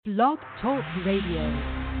Blog Talk Radio.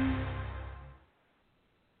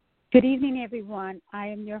 Good evening, everyone. I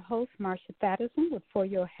am your host, Marsha Thadison, with For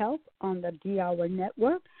Your Health on the D-Hour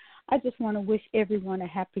Network. I just want to wish everyone a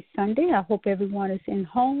happy Sunday. I hope everyone is in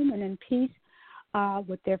home and in peace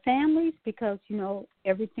with their families because,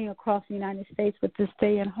 everything across the United States with this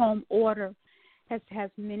stay-at-home order has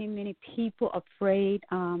many people afraid,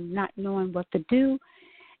 not knowing what to do.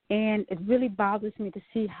 And it really bothers me to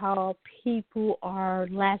see how people are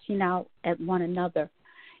lashing out at one another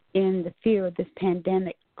in the fear of this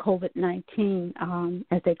pandemic, COVID-19,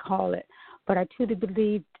 as they call it. But I truly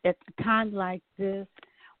believe at a time like this,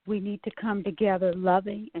 we need to come together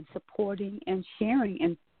loving and supporting and sharing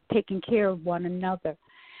and taking care of one another.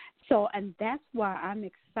 So, and that's why I'm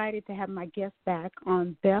excited to have my guest back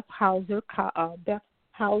on Beth Hauser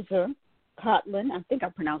Cotlin. I think I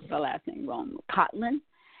pronounced her last name wrong, Cotlin.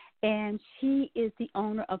 And she is the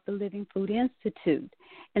owner of the Living Food Institute.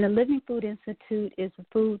 And the Living Food Institute is a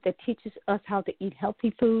food that teaches us how to eat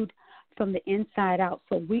healthy food from the inside out,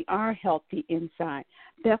 so we are healthy inside.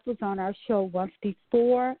 Beth was on our show once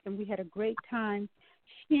before, and we had a great time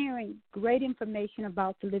sharing great information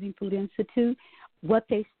about the Living Food Institute, what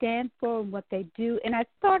they stand for and what they do. And I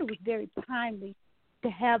thought it was very timely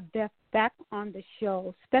to have Beth back on the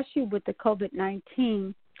show, especially with the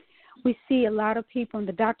COVID-19. We see a lot of people, and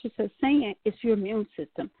the doctors are saying it's your immune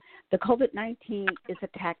system. The COVID-19 is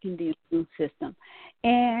attacking the immune system.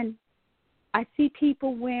 And I see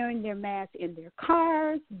people wearing their masks in their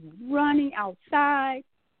cars, running outside,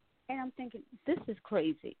 and I'm thinking, this is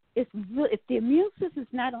crazy. It's real. If the immune system is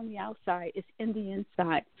not on the outside, it's in the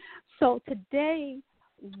inside. So today,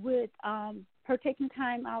 with her taking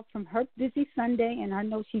time out from her busy Sunday, and I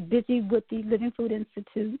know she's busy with the Living Food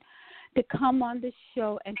Institute, to come on the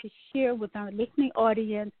show and to share with our listening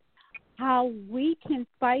audience how we can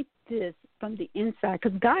fight this from the inside,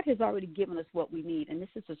 because God has already given us what we need, and this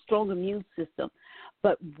is a strong immune system,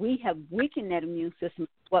 but we have weakened that immune system,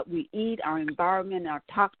 what we eat, our environment, our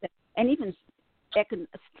toxins, and even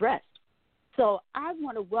stress. So I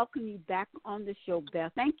want to welcome you back on the show,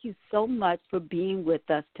 Beth. Thank you so much for being with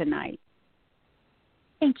us tonight.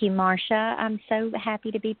 Thank you, Marsha. I'm so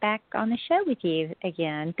happy to be back on the show with you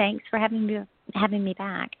again. Thanks for having me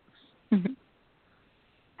back.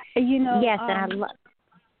 Yes, and I love.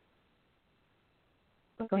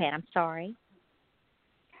 Go ahead. I'm sorry.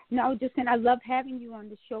 No, I was just saying I love having you on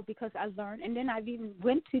the show because I learned, and then I've even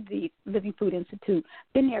went to the Living Food Institute,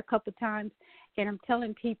 been there a couple of times, and I'm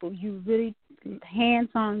telling people you really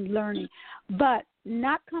hands-on learning, but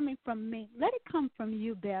not coming from me. Let it come from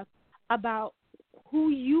you, Beth, about who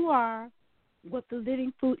you are, what the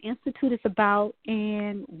Living Food Institute is about,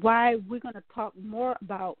 and why we're going to talk more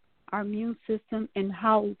about our immune system and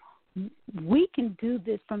how we can do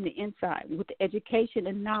this from the inside with the education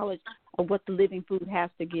and knowledge of what the Living Food has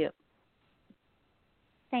to give.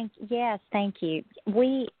 Thank you.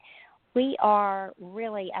 We are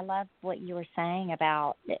really, I love what you were saying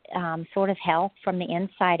about sort of health from the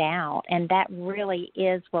inside out, and that really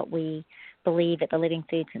is what we believe at the Living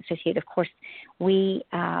Foods Institute. Of course, we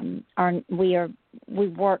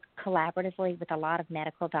work collaboratively with a lot of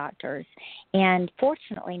medical doctors, and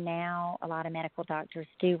fortunately now a lot of medical doctors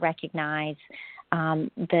do recognize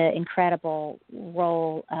the incredible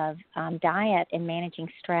role of diet in managing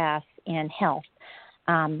stress in health.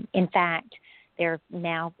 In fact, there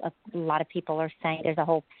now a lot of people are saying there's a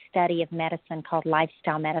whole study of medicine called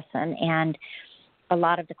lifestyle medicine, and a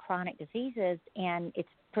lot of the chronic diseases, and it's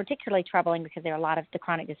particularly troubling because there are a lot of the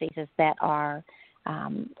chronic diseases that are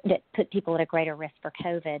that put people at a greater risk for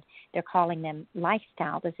COVID. They're calling them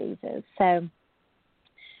lifestyle diseases. So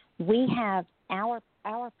we have our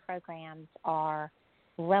programs are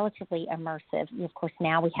relatively immersive. Of course,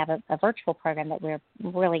 now we have a virtual program that we're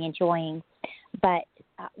really enjoying, but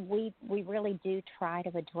we really do try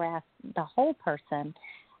to address the whole person.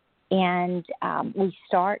 And we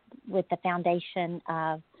start with the foundation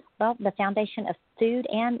of food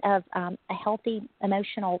and of a healthy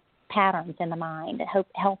emotional patterns in the mind,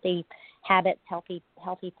 healthy habits, healthy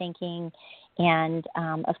thinking, and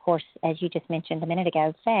of course, as you just mentioned a minute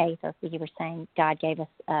ago, faith, or you were saying God gave us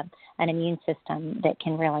an immune system that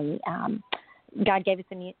can really, God gave us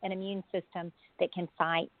an immune system that can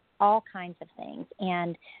fight all kinds of things.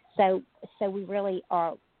 And so we really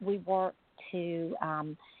we work to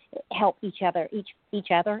help each other, and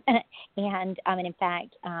in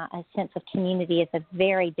fact, a sense of community is a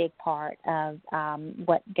very big part of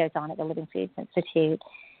what goes on at the Living Foods Institute,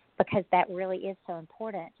 because that really is so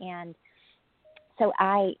important. And so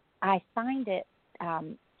I find it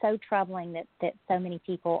so troubling that so many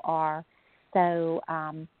people are so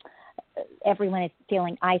everyone is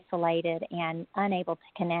feeling isolated and unable to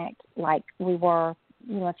connect like we were,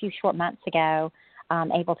 a few short months ago,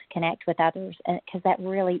 able to connect with others. And because that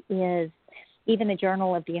really is, even the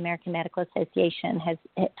Journal of the American Medical Association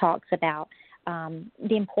it talks about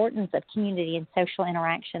the importance of community and social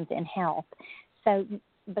interactions in health. So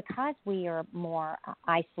because we are more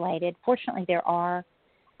isolated, fortunately there are,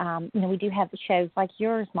 we do have shows like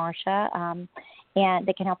yours, Marsha, and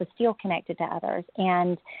that can help us feel connected to others.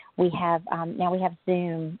 And we have now we have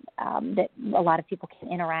Zoom, that a lot of people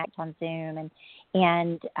can interact on Zoom,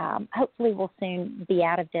 and hopefully we'll soon be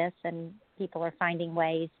out of this, and people are finding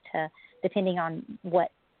ways to, depending on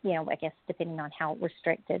what, I guess depending on how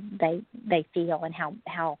restricted they feel and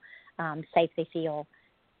how safe they feel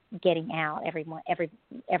getting out.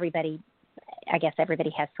 Everybody, I guess everybody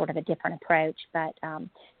has sort of a different approach, but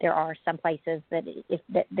there are some places that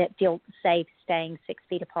feel safe staying 6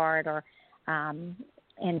 feet apart, or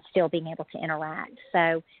and still being able to interact.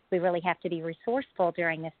 So we really have to be resourceful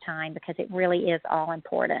during this time, because it really is all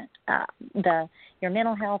important. Your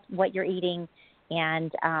mental health, what you're eating,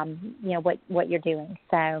 and what you're doing.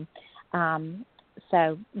 So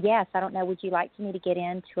yes, I don't know. Would you like me to get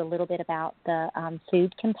into a little bit about the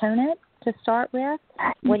food component to start with?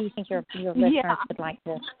 What do you think your listeners would like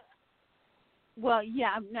to? Well,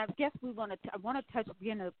 yeah, I guess I want to touch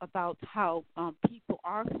again about how people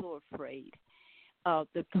are so afraid of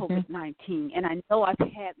the COVID-19. And I know I've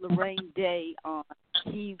had Lorraine Day on.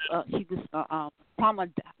 She was a trauma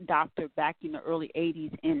doctor back in the early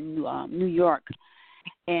 80s in New York.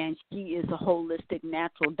 And she is a holistic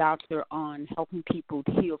natural doctor on helping people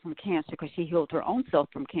to heal from cancer, because she healed her own self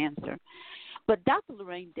from cancer. But Dr.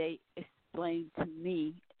 Lorraine Day explained to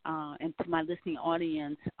me and to my listening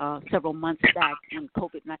audience several months back, when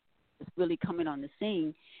COVID-19 was really coming on the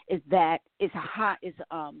scene, is that it's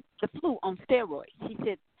the flu on steroids. She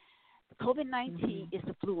said COVID-19 is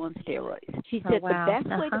the flu on steroids. She said the best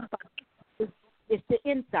way to fight is the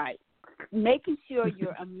inside, making sure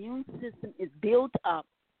your immune system is built up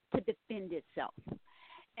to defend itself.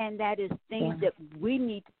 And that is things that we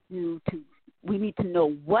need to do. We need to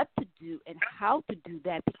know what to do and how to do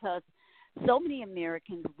that, because so many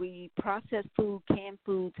Americans, we process food, canned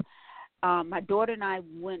foods. My daughter and I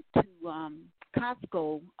went to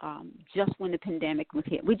Costco just when the pandemic was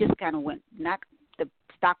hit. We just kind of went, not to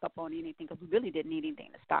stock up on anything, because we really didn't need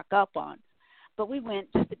anything to stock up on. But we went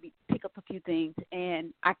just to pick up a few things,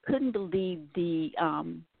 and I couldn't believe the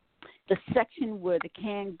section where the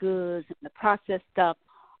canned goods and the processed stuff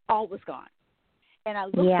all was gone. And I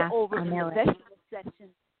looked over in the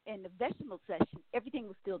vegetable section, everything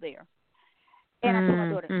was still there. And I told my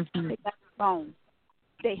daughter, they got it wrong.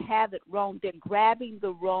 They have it wrong. They're grabbing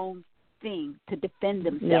the wrong thing to defend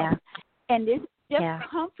themselves. Yeah. And it's just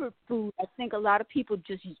comfort food. I think a lot of people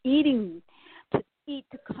just eat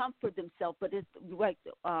to comfort themselves, but it's like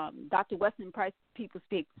Dr. Weston Price, people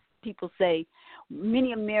say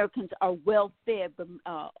many Americans are well fed but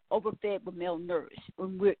overfed but malnourished.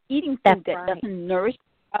 When we're eating food that doesn't nourish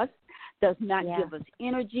us, does not give us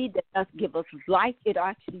energy, that does give us life, it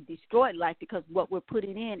actually destroys life, because what we're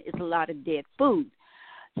putting in is a lot of dead food.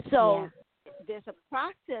 So there's a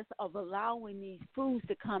process of allowing these foods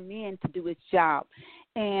to come in to do its job.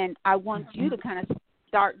 And I want you to kind of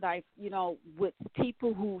start, like, with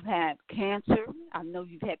people who have cancer. I know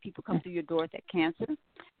you've had people come through your doors that cancer,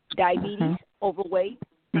 diabetes, overweight,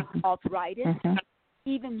 arthritis,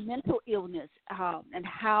 even mental illness, and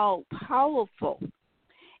how powerful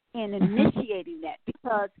in initiating that,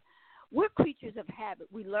 because we're creatures of habit.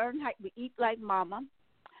 We learn how we eat like mama,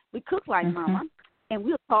 we cook like mama, and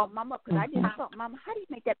we'll call mama because I didn't tell mama, how do you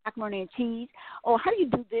make that macaroni and cheese? Or how do you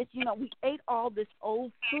do this? We ate all this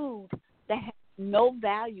old food that has no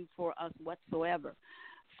value for us whatsoever.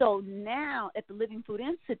 So now at the Living Food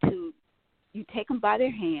Institute, you take them by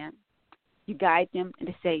their hand, you guide them, and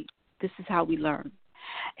they say, this is how we learn.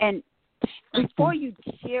 And before you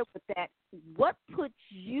share with that, what puts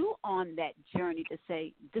you on that journey to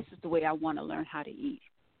say, this is the way I want to learn how to eat?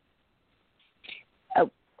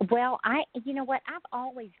 Well, you know what? I've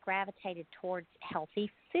always gravitated towards healthy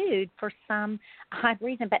food for some odd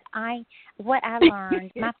reason. But what I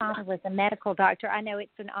learned, my father was a medical doctor. I know it's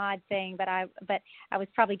an odd thing, but I was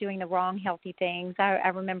probably doing the wrong healthy things. I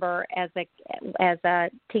remember as a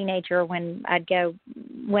teenager when I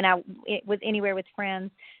was anywhere with friends,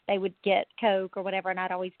 they would get Coke or whatever, and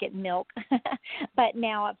I'd always get milk. But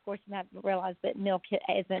now, of course, I've realized that milk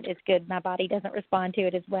isn't as good. My body doesn't respond to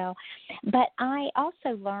it as well. But I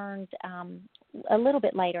also learned a little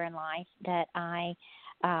bit later in life that I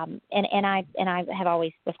have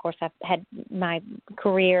always, of course, I've had, my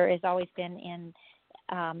career has always been in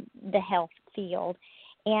the health field.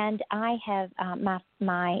 And I have my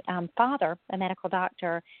father, a medical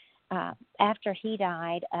doctor, after he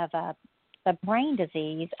died of a brain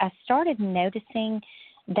disease, I started noticing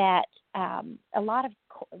that there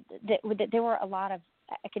were a lot of,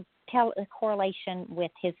 I could tell a correlation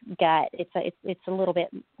with his gut. It's a little bit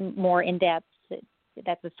more in depth.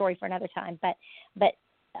 That's a story for another time. But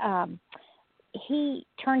he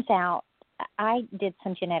turns out, I did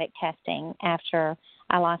some genetic testing after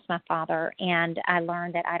I lost my father, and I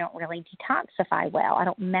learned that I don't really detoxify well. I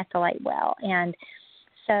don't methylate well, and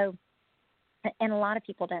so, and a lot of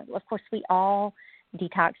people don't. Of course, we all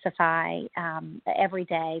detoxify every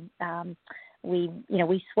day.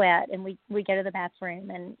 We sweat and we go to the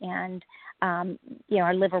bathroom and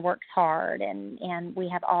our liver works hard and we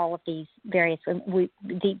have all of these various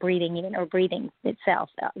deep breathing even, or breathing itself,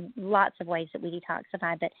 lots of ways that we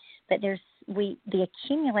detoxify, but there's the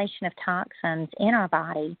accumulation of toxins in our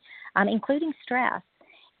body, including stress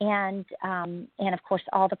and of course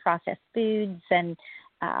all the processed foods, and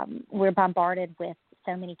we're bombarded with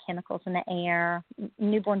so many chemicals in the air.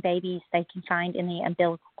 Newborn babies, they can find in the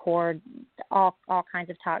umbilical cord all kinds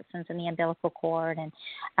of toxins in the umbilical cord, and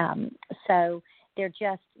so they're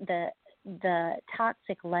just the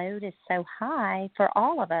toxic load is so high for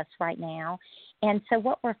all of us right now. And so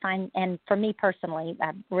what we're finding, and for me personally,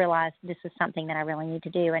 I realized this is something that I really need to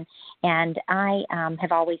do, and I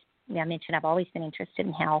have always, I mentioned I've always been interested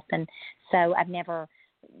in health, and so I've never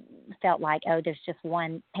felt like, oh, there's just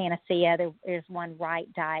one panacea, there's one right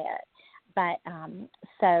diet. But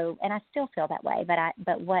so, and I still feel that way.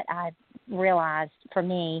 But what I've realized for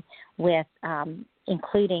me with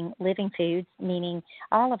including living foods, meaning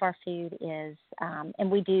all of our food is, and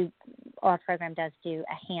our program does do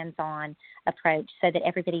a hands-on approach so that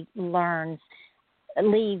everybody leaves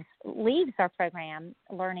our program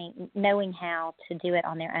knowing how to do it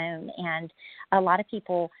on their own. And a lot of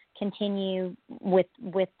people continue with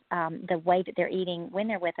the way that they're eating when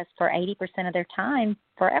they're with us for 80% of their time,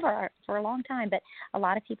 forever, for a long time. But a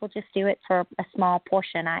lot of people just do it for a small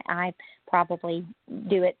portion. I probably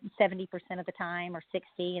do it 70% of the time, or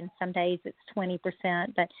 60%, and some days it's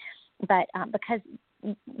 20%. But because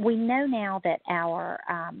we know now that our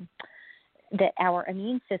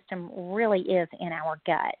immune system really is in our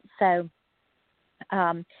gut. So,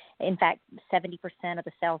 in fact, 70% of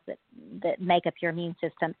the cells that make up your immune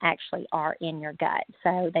system actually are in your gut.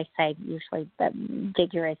 So they say usually the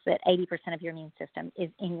figure is that 80% of your immune system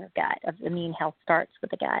is in your gut. Immune health starts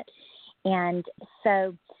with the gut. And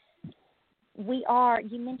so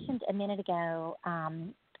you mentioned a minute ago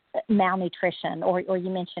malnutrition, or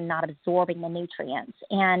you mentioned not absorbing the nutrients.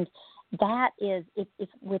 And that is, if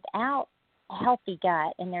without healthy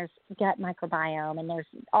gut, and there's gut microbiome, and there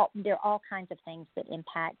are all kinds of things that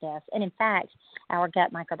impact us. And in fact, our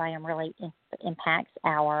gut microbiome really impacts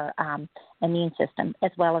our immune system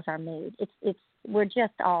as well as our mood. We're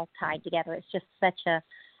just all tied together. It's just such a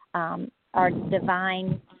our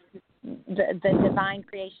divine, the divine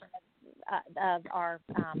creation of our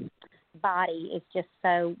body is just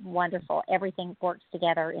so wonderful. Everything works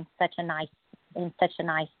together in such a nice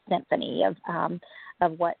symphony of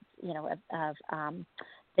what, of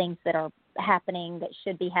things that are happening, that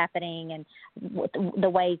should be happening, and the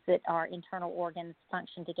ways that our internal organs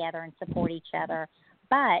function together and support each other.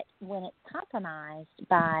 But when it's compromised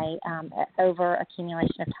by over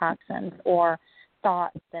accumulation of toxins, or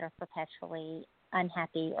thoughts that are perpetually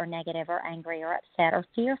unhappy or negative or angry or upset or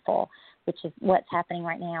fearful, which is what's happening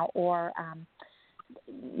right now, or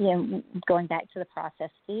going back to the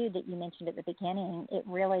processed food that you mentioned at the beginning, it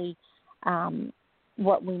really,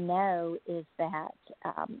 what we know is that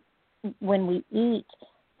when we eat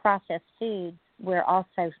processed foods, we're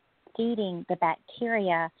also feeding the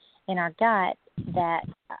bacteria in our gut that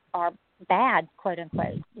are bad, quote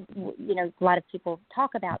unquote. A lot of people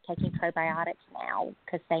talk about taking probiotics now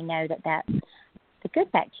because they know that that's the good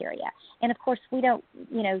bacteria. And of course, we don't,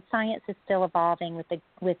 science is still evolving with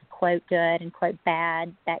quote good and quote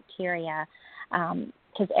bad bacteria,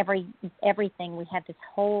 because everything, we have this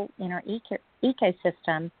whole inner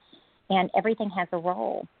ecosystem, and everything has a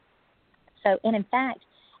role. So, and in fact,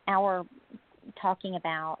 our talking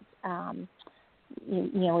about,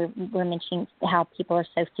 we're mentioning how people are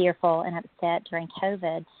so fearful and upset during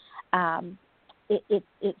COVID.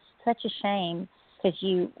 It's such a shame, because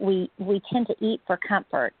we tend to eat for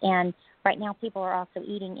comfort, and right now people are also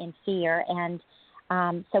eating in fear, and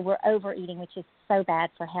so we're overeating, which is so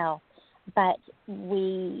bad for health. But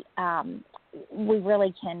we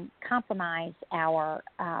really can compromise our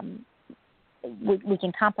we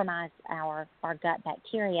can compromise our gut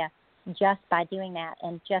bacteria just by doing that,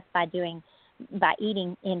 and just by doing by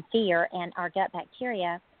eating in fear, and our gut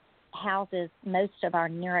bacteria houses most of our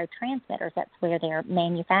neurotransmitters. That's where they're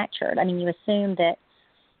manufactured. I mean, you assume that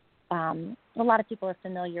a lot of people are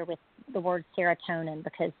familiar with the word serotonin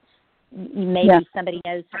because maybe somebody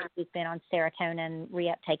knows somebody who's been on serotonin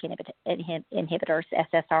reuptake inhibitors,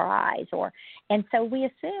 SSRIs, and so we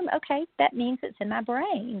assume, okay, that means it's in my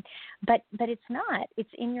brain, but it's not. It's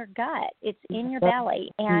in your gut. It's in your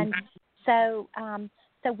belly, and so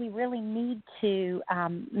we really need to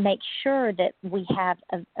make sure that we have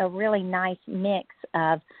a really nice mix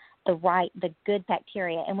of the good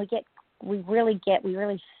bacteria, and we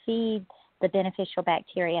really feed the beneficial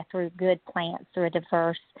bacteria through good plants, through a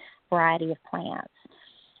diverse variety of plants.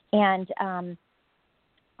 And and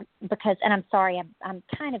I'm sorry, I'm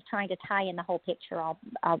kind of trying to tie in the whole picture.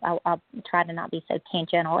 I'll try to not be so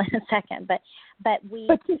tangential in a second, but we.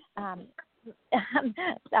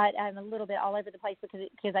 I'm a little bit all over the place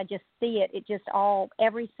because I just see it. It just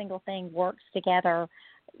every single thing works together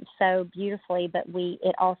so beautifully, but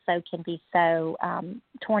it also can be so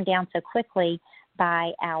torn down so quickly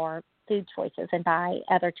by our food choices and by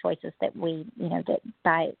other choices that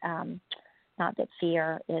not that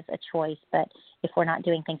fear is a choice, but if we're not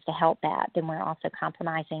doing things to help that, then we're also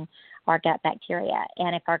compromising our gut bacteria.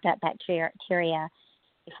 And if our gut bacteria,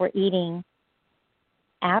 if we're eating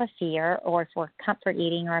out of fear, or if we're comfort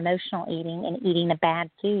eating or emotional eating and eating the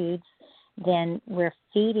bad foods, then we're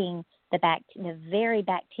feeding the very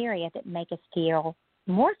bacteria that make us feel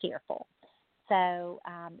more fearful. So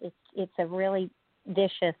it's a really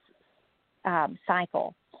vicious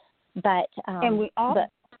cycle. But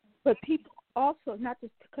people also, not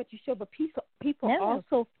just to cut you short, but people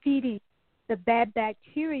also feeding the bad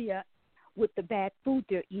bacteria with the bad food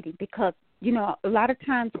they're eating, because a lot of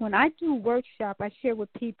times when I do workshop, I share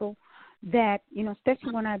with people that,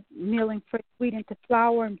 especially when I'm milling fresh wheat into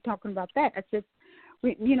flour and talking about that, I said,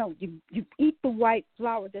 you eat the white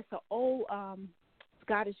flour. There's an old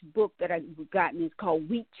Scottish book that I've gotten. It's called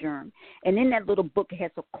Wheat Germ. And in that little book, it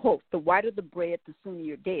has a quote: the whiter the bread, the sooner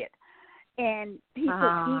you're dead. And people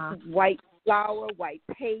eat white flour, white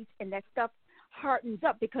paste, and that stuff hardens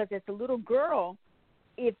up, because as a little girl,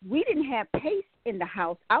 if we didn't have paste in the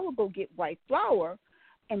house, I would go get white flour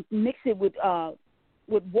and mix it with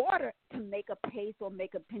water to make a paste or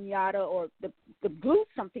make a piñata or the glue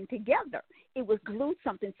something together. It was glue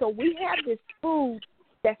something. So we have this food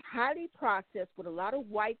that's highly processed with a lot of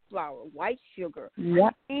white flour, white sugar,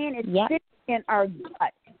 and it's sitting in our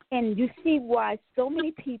gut. And you see why so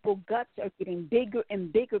many people's guts are getting bigger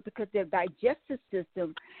and bigger, because their digestive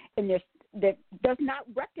system that does not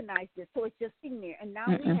recognize this. So it's just sitting there. And now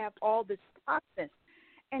we have all this toxin.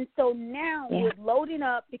 And so now we're loading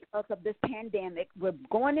up because of this pandemic. We're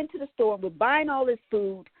going into the store. We're buying all this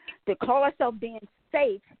food to call ourselves being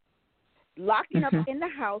safe, locking up in the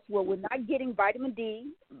house where we're not getting vitamin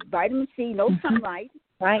D, vitamin C, no sunlight.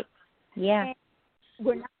 Right. Yeah. And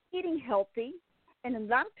we're not eating healthy. And a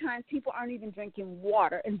lot of times people aren't even drinking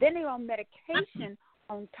water. And then they're on medication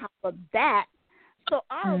on top of that. So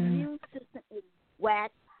our immune system is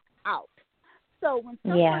whacked out. So when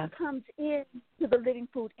someone comes in to the Living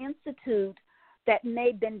Food Institute that may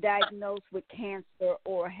have been diagnosed with cancer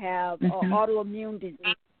or have autoimmune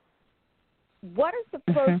disease, what is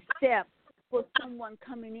the first step for someone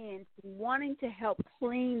coming in wanting to help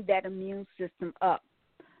clean that immune system up?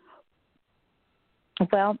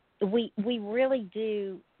 Well, we really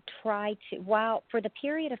do try to, while for the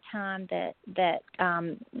period of time that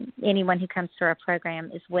anyone who comes through our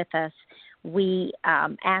program is with us, we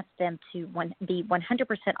ask them to be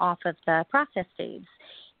 100% off of the processed foods.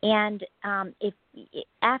 And if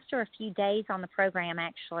after a few days on the program,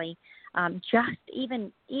 actually, just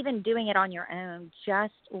even doing it on your own,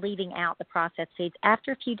 just leaving out the processed foods,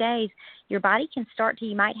 after a few days, your body can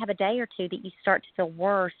you might have a day or two that you start to feel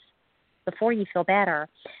worse before you feel better.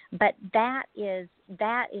 But that is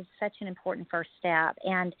such an important first step.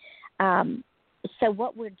 And so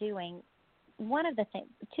what we're doing, one of the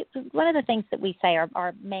things that we say,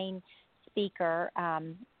 our main speaker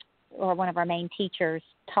or one of our main teachers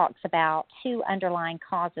talks about 2 underlying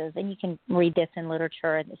causes, and you can read this in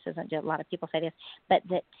literature. This isn't a lot of people say this, but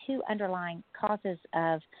the 2 underlying causes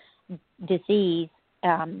of disease,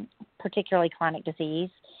 particularly chronic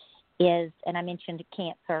disease, is, and I mentioned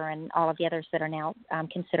cancer and all of the others that are now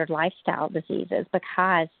considered lifestyle diseases,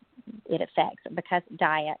 because because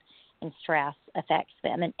diet and stress affects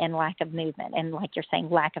them, and lack of movement, and like you're saying,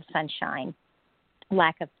 lack of sunshine,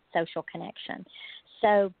 lack of social connection.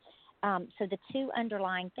 So the 2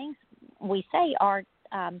 underlying things we say are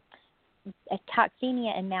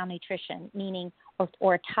toxemia and malnutrition, meaning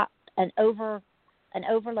or an an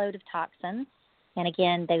overload of toxins. And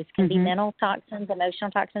again, those can be mental toxins,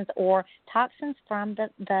 emotional toxins, or toxins from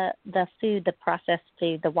the food, the processed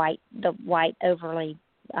food, the white overly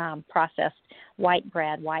processed white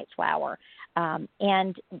bread, white flour,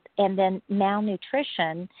 and then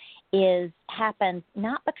malnutrition happens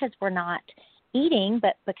not because we're not eating,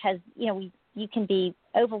 but because you can be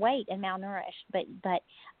overweight and malnourished. But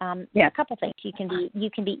a couple things: you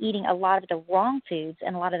can be eating a lot of the wrong foods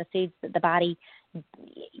and a lot of the foods that the body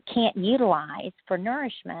can't utilize for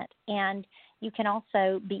nourishment, and you can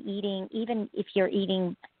also be eating, even if you're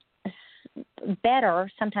eating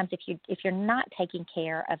better, sometimes if you're not taking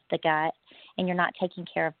care of the gut and you're not taking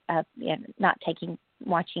care of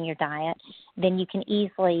watching your diet, then you can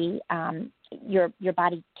easily your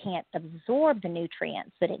body can't absorb the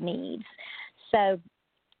nutrients that it needs. So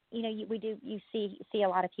you see a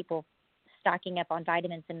lot of people stocking up on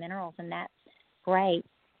vitamins and minerals, and that's great.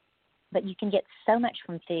 But you can get so much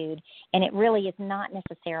from food, and it really is not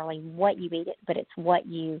necessarily what you eat, but it's what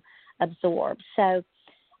you absorb. So,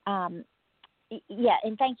 yeah,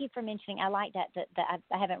 and thank you for mentioning. I like that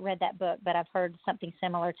I haven't read that book, but I've heard something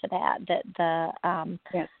similar to that.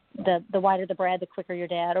 The whiter the bread, the quicker you're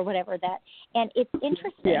dead, or whatever that. And it's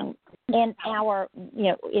interesting in our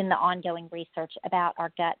in the ongoing research about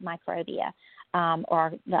our gut microbiota.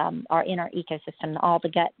 Or in our ecosystem, all the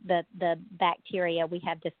gut, the bacteria. We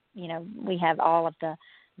have this, we have all of the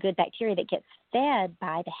good bacteria that gets fed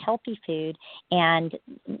by the healthy food and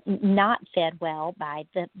not fed well by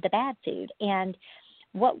the bad food. And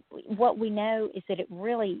what we know is that it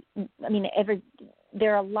really,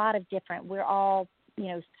 there are a lot of different. We're all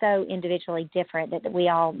so individually different that we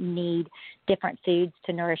all need different foods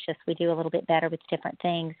to nourish us. We do a little bit better with different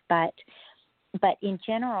things, but in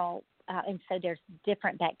general. And so there's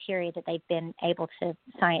different bacteria that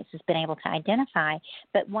science has been able to identify.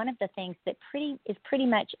 But one of the things that is pretty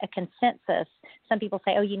much a consensus, some people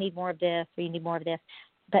say, oh, you need more of this or you need more of this.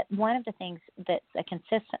 But one of the things that's a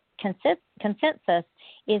consensus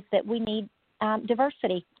is that we need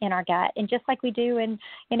diversity in our gut, and just like we do in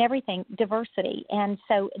everything, diversity. And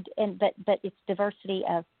so, but it's diversity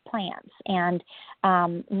of plants, and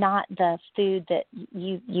not the food that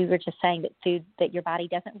you were just saying, that food that your body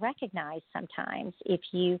doesn't recognize sometimes. If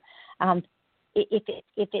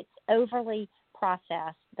it's overly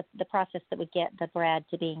processed, the process that would get the bread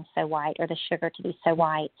to being so white or the sugar to be so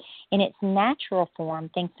white, in its natural form,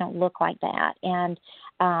 things don't look like that. And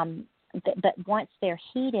but once they're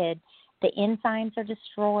heated, the enzymes are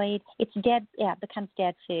destroyed. It's dead. Yeah, it becomes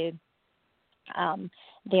dead food.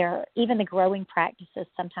 Even the growing practices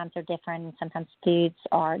sometimes are different, and sometimes foods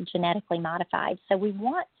are genetically modified. So we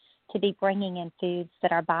want to be bringing in foods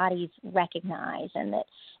that our bodies recognize, and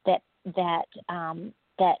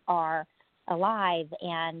that are alive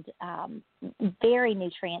and very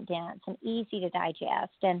nutrient dense and easy to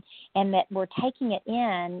digest, and that we're taking it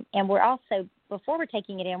in, and we're also, before we're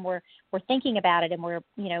taking it in, we're thinking about it, and we're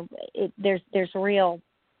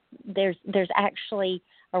there's actually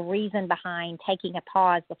a reason behind taking a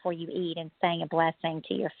pause before you eat and saying a blessing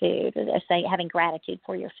to your food, or having gratitude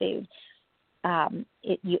for your food.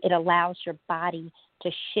 It allows your body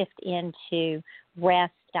to shift into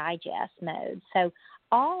rest digest mode. So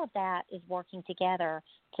all of that is working together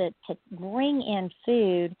to bring in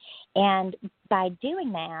food, and by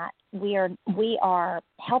doing that, we are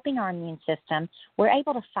helping our immune system. We're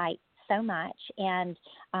able to fight so much, and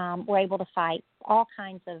we're able to fight all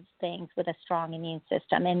kinds of things with a strong immune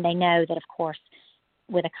system. And they know that, of course,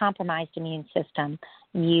 with a compromised immune system,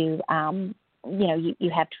 you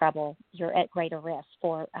have trouble. You're at greater risk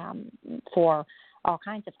for all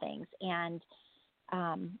kinds of things. And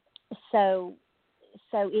so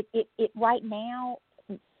it right now,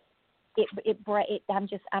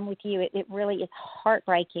 I'm with you. It really is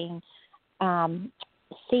heartbreaking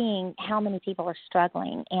seeing how many people are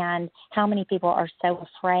struggling and how many people are so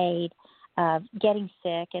afraid of getting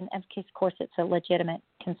sick. And of course, it's a legitimate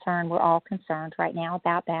concern. We're all concerned right now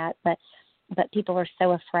about that. But people are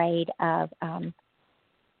so afraid of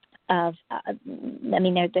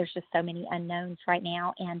there's just so many unknowns right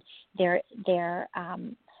now, and they're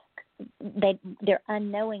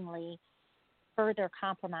unknowingly further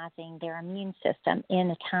compromising their immune system in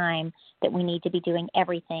a time that we need to be doing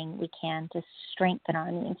everything we can to strengthen our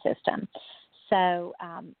immune system. So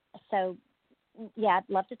yeah, I'd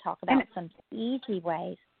love to talk about some easy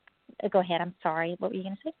ways. Go ahead. I'm sorry. What were you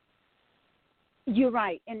going to say? You're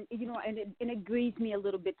right, and it grieves me a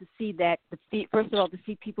little bit to see that. First of all, to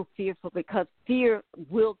see people fearful, because fear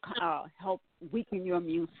will help weaken your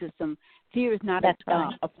immune system. Fear is not a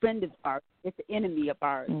friend of ours; it's an enemy of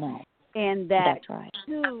ours. No. And that That's right.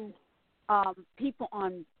 too, people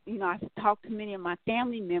on, I've talked to many of my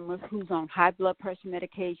family members who's on high blood pressure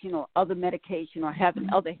medication or other medication or having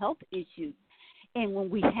other health issues. And when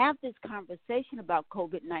we have this conversation about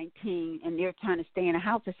COVID-19 and they're trying to stay in a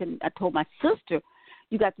house, I told my sister,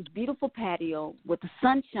 you got this beautiful patio with the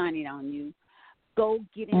sun shining on you. Go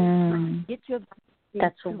get in the sun. Get your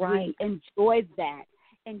That's right. Enjoy that.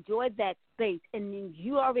 Enjoy that space. And then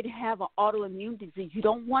you already have an autoimmune disease. You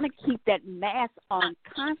don't want to keep that mask on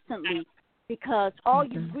constantly because all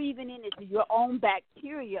you're breathing in is your own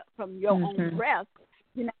bacteria from your own breath.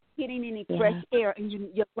 You're not getting any fresh air, and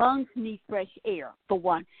your lungs need fresh air, for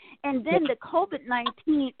one. And then the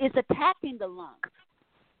COVID-19 is attacking the lungs.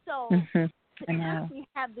 So to actually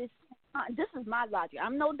have this is my logic.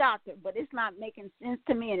 I'm no doctor, but it's not making sense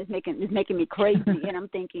to me, and it's making me crazy. And I'm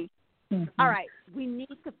thinking, all right, we need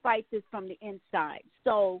to fight this from the inside.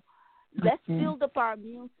 So let's build up our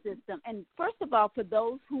immune system. And first of all, for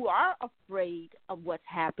those who are afraid of what's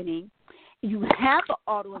happening, you have an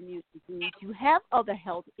autoimmune disease, you have other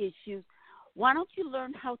health issues. Why don't you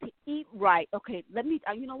learn how to eat right? Okay,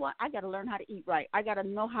 you know what? I got to learn how to eat right. I got to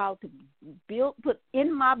know how to put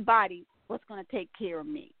in my body what's going to take care of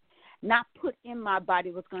me, not put in my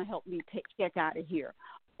body what's going to help me get out of here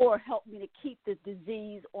or help me to keep this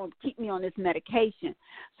disease or keep me on this medication.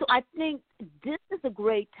 So I think this is a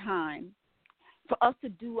great time for us to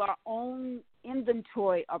do our own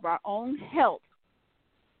inventory of our own health.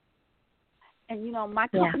 And, my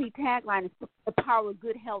company tagline is put the power of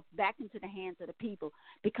good health back into the hands of the people,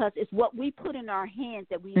 because it's what we put in our hands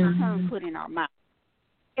that we in turn put in our mouth.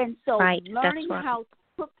 And so learning how to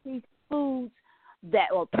cook these foods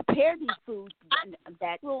or prepare these foods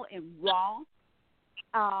that raw and raw,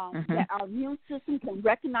 that our immune system can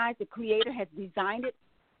recognize the Creator has designed it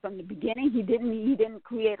from the beginning. He didn't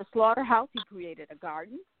create a slaughterhouse. He created a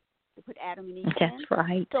garden to put Adam and Eve in. That's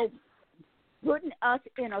right. So putting us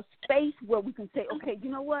in a space where we can say, okay,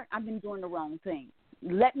 you know what? I've been doing the wrong thing.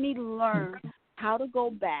 Let me learn how to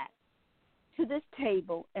go back to this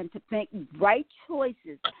table and to make right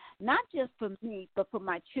choices, not just for me, but for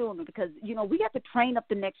my children, because, we have to train up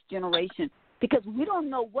the next generation, because we don't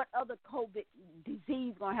know what other COVID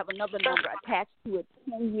disease is going to have another number attached to it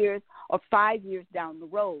 10 years or 5 years down the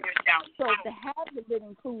road. So to have the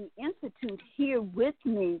Living Food Institute here with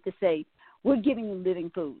me to say, we're giving you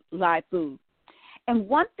living food, live food. And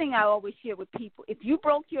one thing I always share with people, if you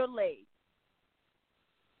broke your leg,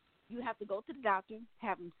 you have to go to the doctor,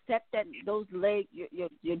 have them set those legs,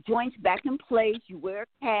 your joints back in place. You wear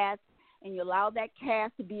a cast, and you allow that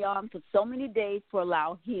cast to be on for so many days to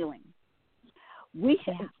allow healing.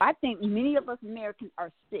 I think many of us Americans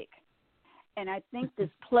are sick, and I think this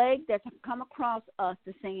plague that's come across us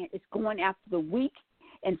is saying it's going after the weak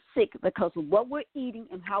and sick because of what we're eating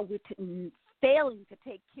and how we're failing to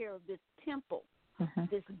take care of this temple,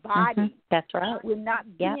 this body. That's right. We're not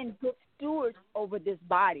being good stewards over this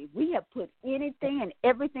body. We have put anything and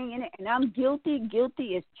everything in it, and I'm guilty.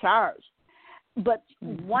 Guilty is charged. But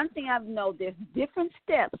one thing I know, there's different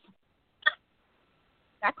steps.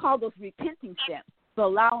 I call those repenting steps for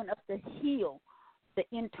allowing us to heal the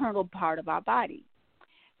internal part of our body.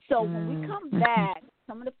 So when we come back,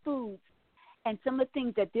 some of the foods and some of the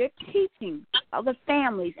things that they're teaching other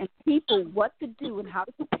families and people what to do and how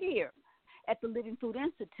to prepare at the Living Food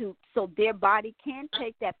Institute, so their body can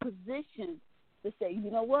take that position to say,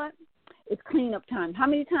 you know what, it's cleanup time. How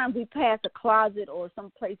many times we pass a closet or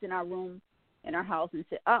some place in our room, in our house, and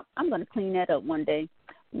say, oh, I'm going to clean that up one day.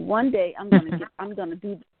 One day I'm going to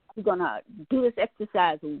do this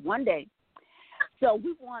exercise one day. So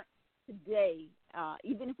we want today,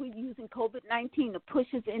 even if we're using COVID-19 to push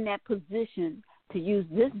us in that position, to use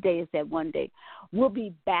this day as that one day. We'll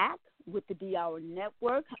be back with the D-Hour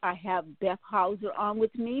Network. I have Beth Hauser on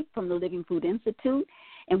with me from the Living Food Institute,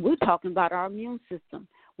 and we're talking about our immune system.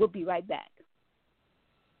 We'll be right back.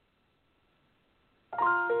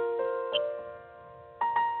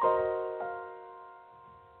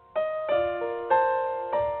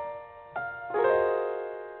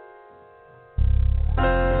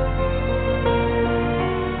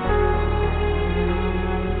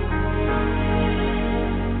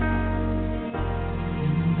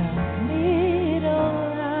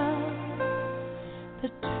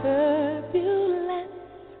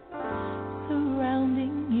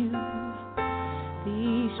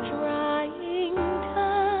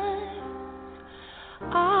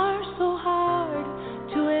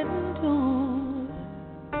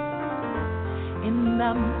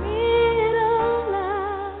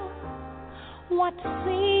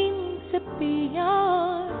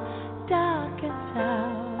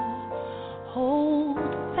 Hold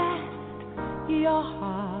fast your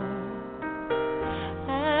heart.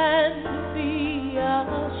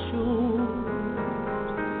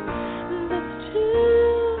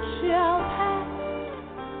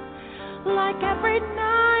 every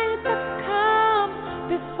night that's come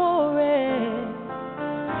before it.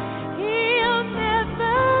 He'll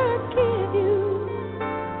never give you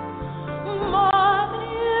more than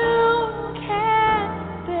you can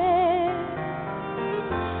bear.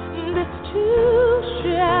 This too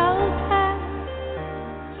shall pass.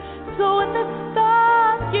 So in the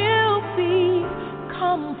storm you'll be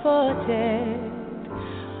comforted,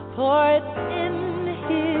 for it's in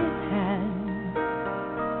His hand.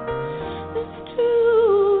 This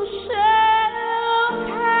too shall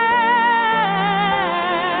pass.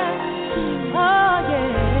 Oh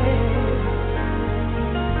yeah.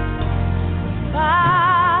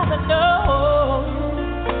 Father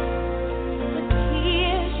knows the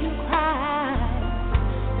tears you cry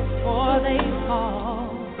before they fall.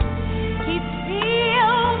 He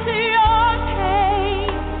feels your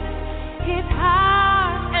pain. His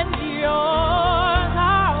heart and yours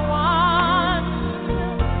are one.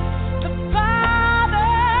 The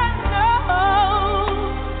Father knows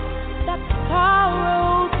that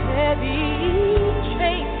sorrow's heavy,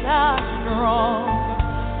 chains are strong,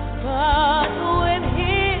 but with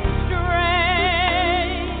His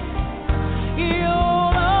strength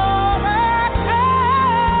you'll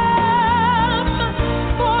overcome.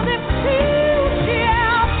 For this too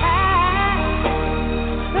shall pass,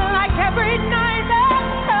 like every night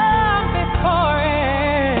that's come before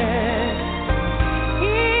it.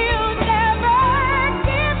 He'll never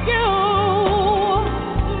give you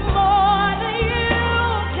more than you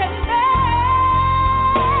can bear.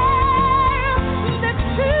 The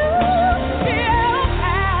too shall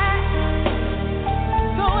pass.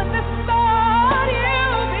 So in the storm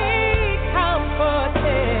you'll be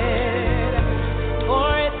comforted, for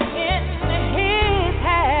it's in His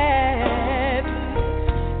hand.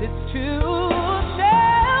 This too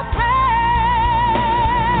shall pass.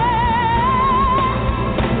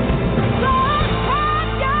 So shut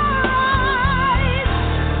your eyes,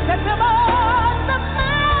 set them on the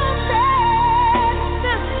mountains,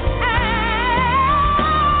 and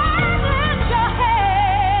lift your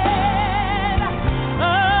head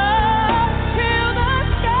up to the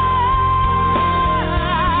sky,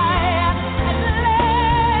 and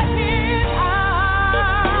let His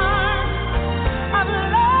arms of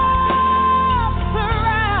love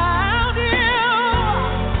surround you.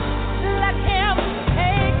 Let Him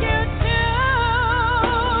take you to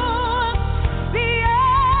the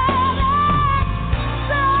other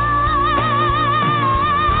side.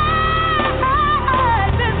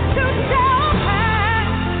 This too shall pass,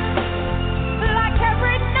 like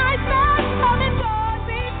every night that's coming on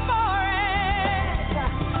before it.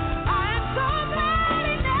 I'm so glad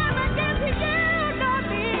He never gives you no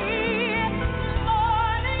need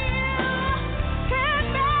more than you can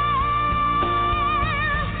bear.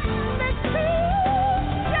 This too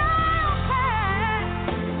shall pass.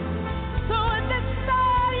 So in this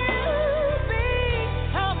storm you'll be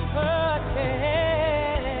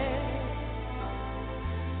comforted,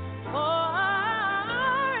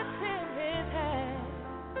 for it's in His hand.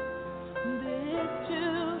 This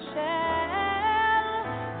too shall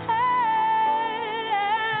pass.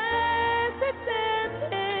 It's in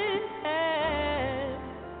His hand.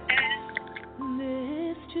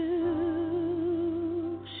 This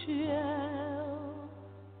too shall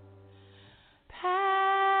pass.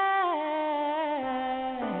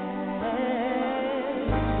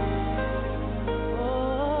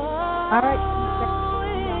 All right. Oh,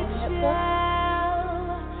 it shall pass.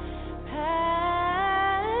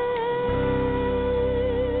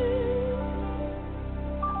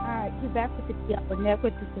 All right, you're back with the Yellow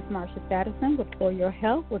Network. This is Marsha Thadison with For Your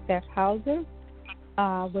Health with Beth Hauser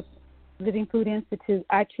with Living Food Institute.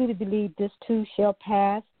 I truly believe this too shall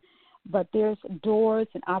pass, but there's doors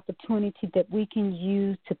and opportunity that we can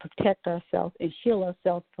use to protect ourselves and shield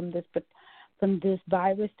ourselves from this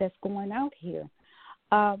virus that's going out here.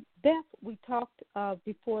 Beth, we talked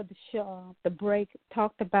before the break,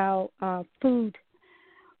 talked about food.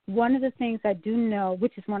 One of the things I do know,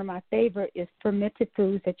 which is one of my favorite, is fermented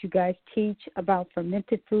foods that you guys teach about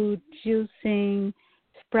fermented food, juicing,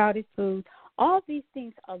 sprouted food. All these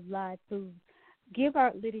things are live food. Give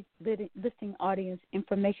our listening audience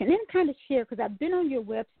information and kind of share, because I've been on your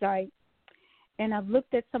website and I've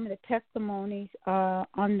looked at some of the testimonies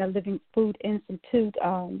on the Living Food Institute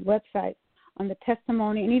website, on the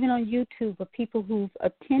testimony, and even on YouTube of people who've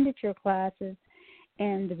attended your classes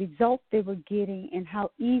and the results they were getting and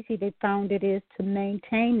how easy they found it is to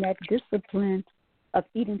maintain that discipline of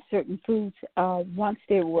eating certain foods once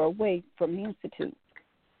they were away from the Institute.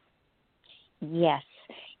 Yes.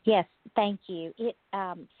 Yes, thank you.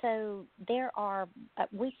 So there are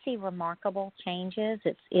we see remarkable changes.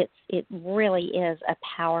 It really is a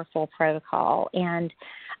powerful protocol, and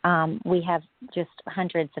we have just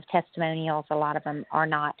hundreds of testimonials. A lot of them are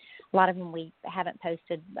not. A lot of them we haven't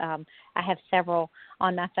posted. I have several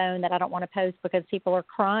on my phone that I don't want to post because people are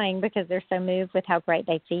crying because they're so moved with how great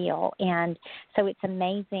they feel, and so it's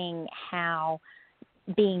amazing how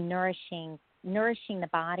being nourishing the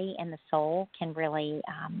body and the soul can really,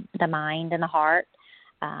 the mind and the heart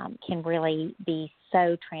can really be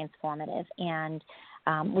so transformative. And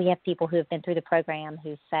we have people who have been through the program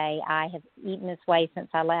who say, I have eaten this way since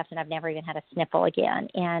I left and I've never even had a sniffle again.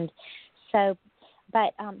 And so,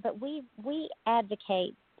 but we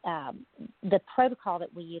advocate the protocol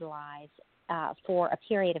that we utilize for a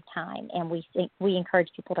period of time, and we encourage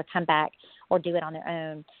people to come back or do it on their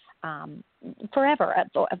own forever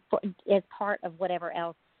as part of what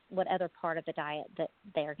other part of the diet that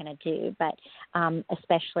they're going to do, but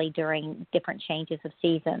especially during different changes of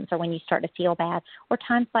seasons or when you start to feel bad, or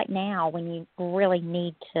times like now when you really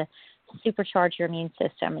need to supercharge your immune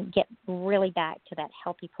system and get really back to that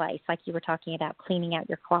healthy place, like you were talking about cleaning out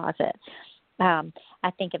your closet.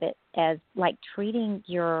 I think of it as like treating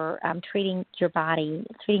your body,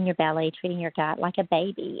 treating your belly, treating your gut like a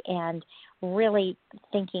baby, and really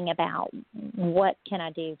thinking about what can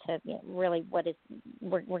I do to really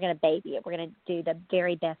we're going to baby it. We're going to do the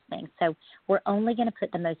very best thing. So we're only going to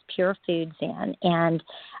put the most pure foods in, and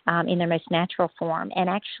in their most natural form. And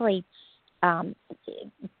actually,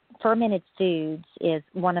 fermented foods is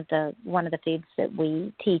one of the foods that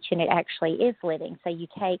we teach, and it actually is living. So you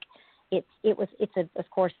take of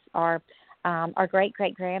course our great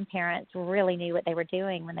grandparents really knew what they were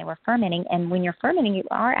doing when they were fermenting. And when you're fermenting, you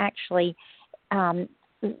are actually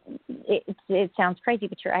it sounds crazy,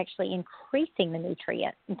 but you're actually increasing the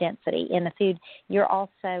nutrient density in the food. You're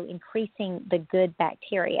also increasing the good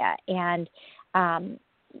bacteria. And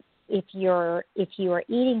if you are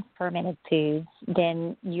eating fermented foods,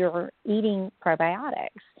 then you're eating probiotics,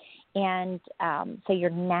 and so you're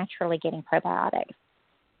naturally getting probiotics.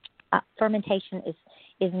 Fermentation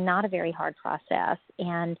is not a very hard process,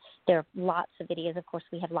 and there are lots of videos. Of course,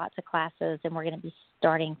 we have lots of classes, and we're going to be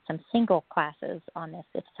starting some single classes on this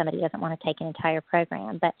if somebody doesn't want to take an entire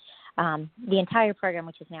program. But the entire program,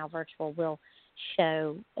 which is now virtual, will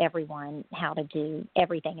show everyone how to do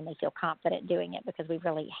everything, and they feel confident doing it because we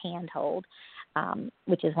really handhold,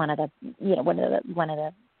 which is one of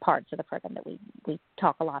the parts of the program that we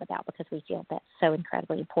talk a lot about because we feel that's so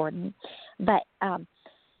incredibly important. But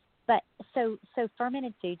so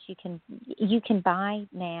fermented foods you can buy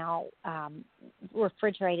now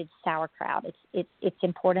refrigerated sauerkraut. It's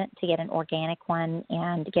important to get an organic one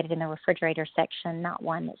and get it in the refrigerator section, not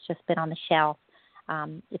one that's just been on the shelf.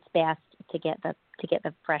 It's best to get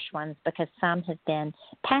the fresh ones because some have been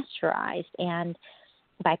pasteurized, and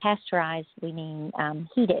by pasteurized we mean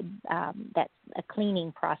heated. That's a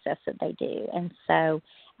cleaning process that they do, and so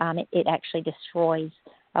it actually destroys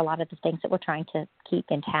a lot of the things that we're trying to keep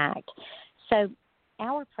intact. So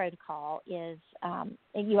our protocol is,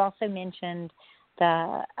 you also mentioned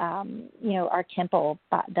the, our temple,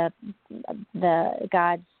 the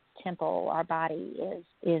God's temple, our body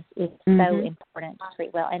is Mm-hmm. so important to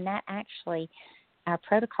treat well. And that actually, our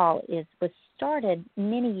protocol was started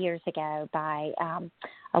many years ago by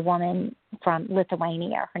a woman from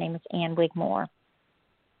Lithuania. Her name is Anne Wigmore.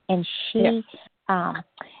 And she...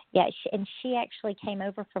 she actually came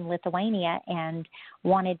over from Lithuania and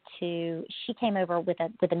she came over with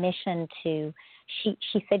a mission to,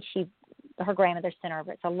 she said her grandmother sent her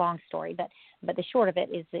over. It's a long story, but the short of it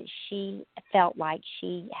is that she felt like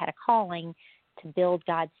she had a calling to build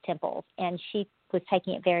God's temples, and she was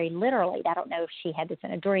taking it very literally. I don't know if she had this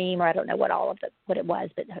in a dream, or I don't know what what it was,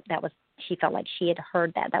 but she felt like she had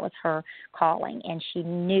heard that was her calling, and she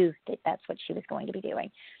knew that that's what she was going to be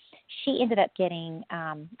doing. She ended up getting,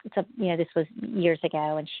 this was years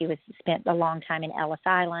ago, and she spent a long time in Ellis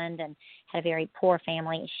Island and had a very poor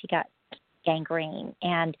family. She got gangrene,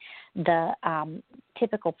 and the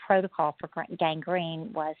typical protocol for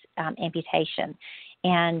gangrene was amputation.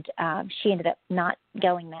 And she ended up not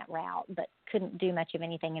going that route, but couldn't do much of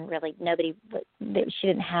anything, and really she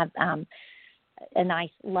didn't have a nice,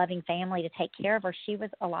 loving family to take care of her. She was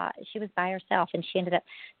by herself, and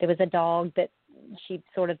there was a dog that she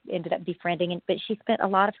sort of ended up befriending, but she spent a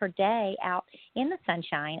lot of her day out in the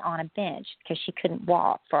sunshine on a bench because she couldn't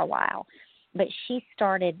walk for a while. But she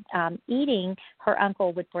started eating. Her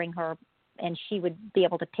uncle would bring her, and she would be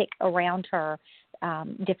able to pick around her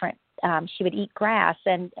different. She would eat grass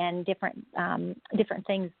and different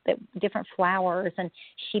things, different flowers, and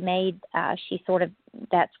she made. She sort of,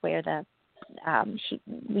 that's where the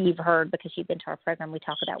you've heard, because you've been to our program, we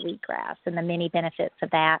talk about wheatgrass and the many benefits of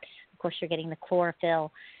that. Of course, you're getting the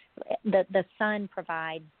chlorophyll. The sun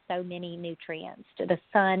provides so many nutrients. The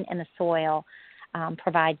sun and the soil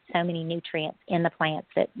provide so many nutrients in the plants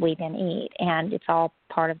that we then eat, and it's all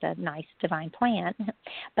part of the nice divine plan.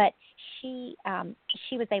 But she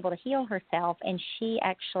was able to heal herself, and she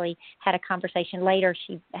actually had a conversation later.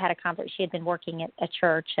 She had been working at a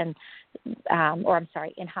church in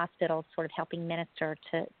hospitals, sort of helping minister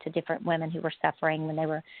to different women who were suffering when they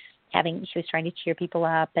were she was trying to cheer people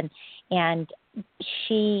up, and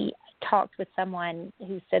she talked with someone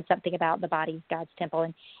who said something about the body is God's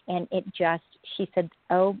temple, and she said,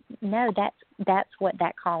 oh no, that's what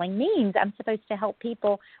that calling means. I'm supposed to help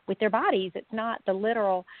people with their bodies. It's not the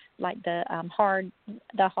literal, like the hard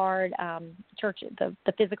church,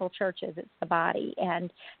 the physical churches. It's the body,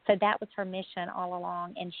 and so that was her mission all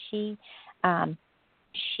along. And she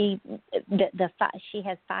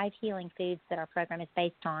has 5 healing foods that our program is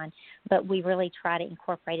based on, but we really try to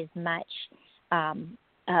incorporate as much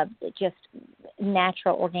just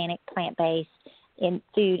natural, organic, plant-based in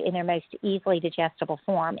food in their most easily digestible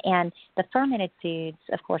form. And the fermented foods,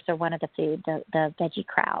 of course, are one of the foods, the veggie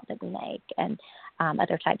kraut that we make, and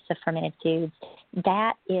other types of fermented foods.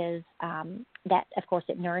 That is that, of course,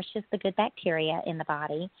 it nourishes the good bacteria in the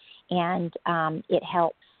body, and it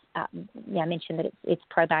helps. I mentioned that it's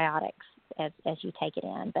probiotics as you take it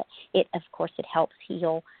in, but it helps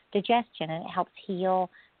heal digestion, and it helps heal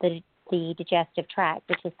the digestive tract,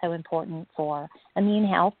 which is so important for immune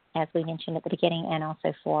health, as we mentioned at the beginning, and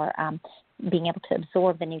also for being able to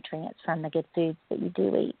absorb the nutrients from the good foods that you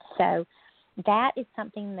do eat. So that is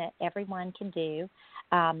something that everyone can do.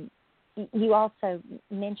 You also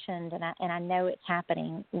mentioned, and I know it's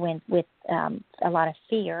happening with a lot of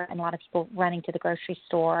fear and a lot of people running to the grocery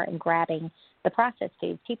store and grabbing the processed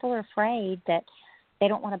foods. People are afraid that they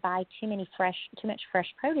don't want to buy too much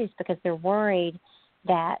fresh produce because they're worried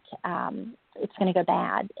that it's going to go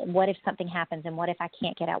bad. What if something happens, and what if I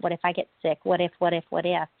can't get out? What if I get sick? What if?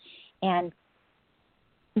 And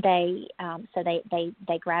they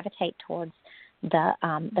gravitate towards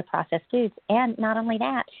the processed foods. And not only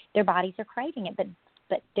that, their bodies are craving it, but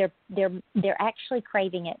they're actually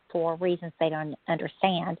craving it for reasons they don't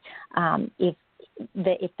understand. If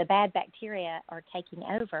the bad bacteria are taking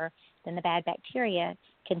over, then the bad bacteria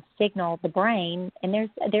can signal the brain, and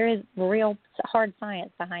there is real hard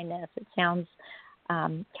science behind this. It sounds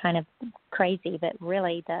kind of crazy, but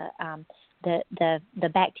really the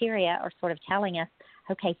bacteria are sort of telling us,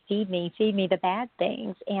 okay, feed me the bad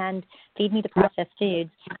things and feed me the processed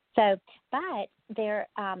foods. So, but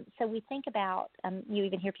so we think about, you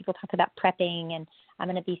even hear people talk about prepping, and I'm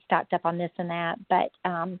going to be stocked up on this and that, but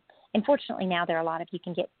unfortunately now there are a lot of, you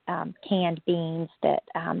can get canned beans that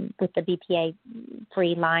with the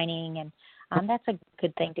BPA-free lining, and that's a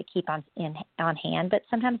good thing to keep on hand. But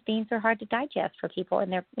sometimes beans are hard to digest for people in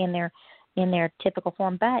their typical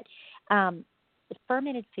form. But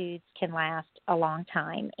fermented foods can last a long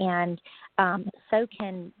time, and so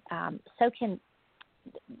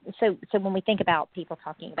when we think about people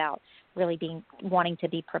talking about really wanting to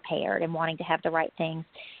be prepared and wanting to have the right things,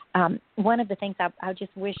 one of the things I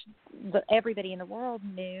just wish that everybody in the world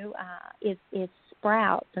knew is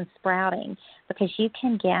sprouts and sprouting, because you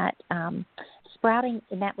can get sprouting,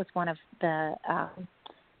 and that was one of the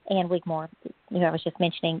Ann Wigmore, I was just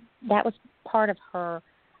mentioning, that was part of her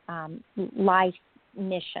life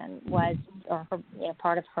mission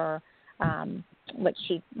part of her what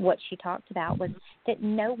she talked about was that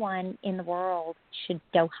no one in the world should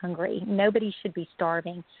go hungry. Nobody should be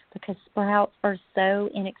starving, because sprouts are so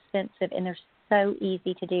inexpensive, and they're so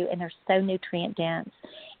easy to do, and they're so nutrient dense,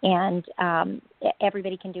 and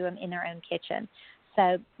everybody can do them in their own kitchen.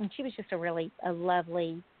 So she was just a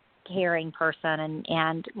lovely, caring person,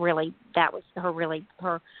 and really that was her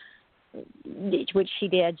which she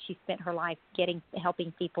did. She spent her life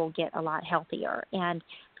helping people get a lot healthier. And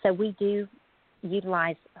so we do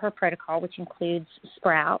utilize her protocol, which includes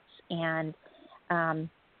sprouts and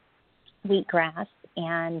wheatgrass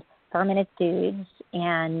and fermented foods,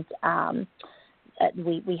 and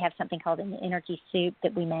we have something called an energy soup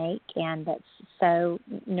that we make, and that's so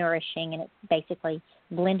nourishing, and it's basically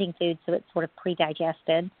blending food so it's sort of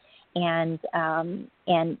pre-digested. And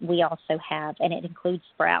we also have, and it includes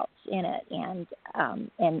sprouts in it,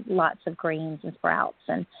 and lots of greens and sprouts,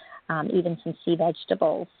 and even some sea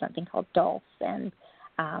vegetables, something called dulse, and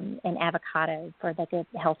avocado for the good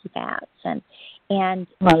healthy fats, and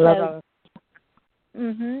I love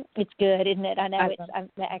It's good, isn't it? I know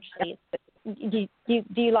actually. Do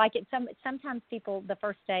you like it? Sometimes people the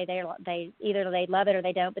first day they either they love it or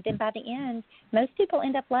they don't. But then by the end, most people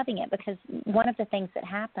end up loving it, because one of the things that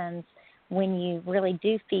happens when you really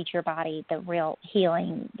do feed your body the real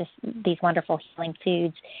healing, these wonderful healing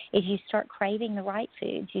foods, is you start craving the right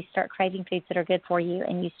foods. You start craving foods that are good for you,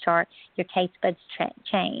 and your taste buds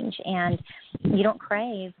change, and you don't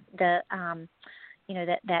crave the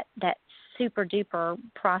that super duper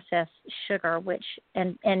processed sugar, which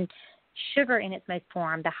and sugar in its most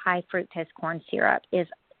form, the high fructose corn syrup, is,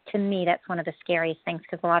 to me, that's one of the scariest things,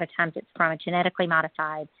 because a lot of times it's from a genetically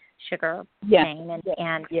modified sugar cane, and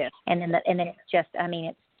then it's just, I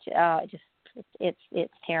mean,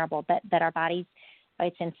 it's terrible. But our bodies,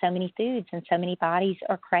 it's in so many foods, and so many bodies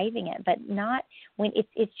are craving it, but not when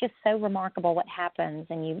it's just so remarkable what happens.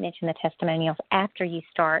 And you mentioned the testimonials after you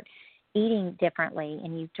start eating differently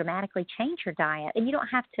and you dramatically change your diet. And you don't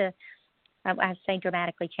have to, I say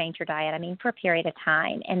dramatically change your diet, I mean for a period of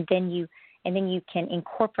time, and then you can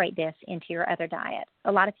incorporate this into your other diet.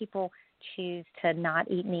 A lot of people choose to not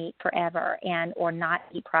eat meat forever, or not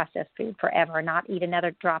eat processed food forever, not eat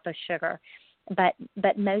another drop of sugar. But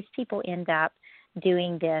most people end up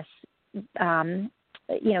doing this,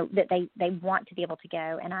 that they want to be able to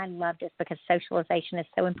go. And I love this, because socialization is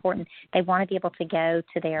so important. They want to be able to go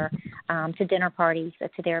to their to dinner parties,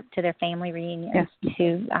 to their family reunions,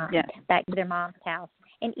 back to their mom's house,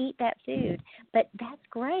 and eat that food. But that's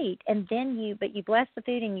great. And then you bless the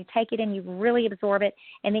food, and you take it and you really absorb it.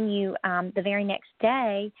 And then you, the very next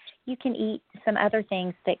day, you can eat some other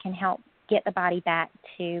things that can help get the body back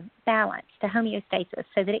to balance, to homeostasis,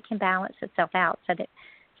 so that it can balance itself out, so that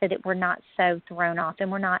we're not so thrown off,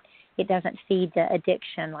 and it doesn't feed the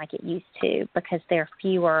addiction like it used to, because there are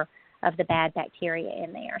fewer of the bad bacteria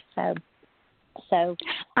in there. So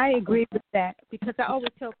I agree with that, because I always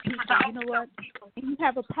tell people, you know what, when you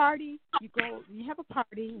have a party,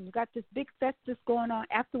 and you got this big festus going on,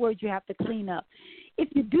 afterwards you have to clean up. If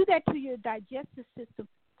you do that to your digestive system,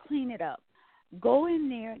 clean it up. Go in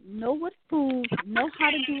there, know what foods, know how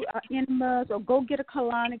to do enemas, or go get a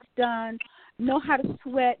colonics done, know how to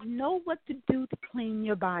sweat, know what to do to clean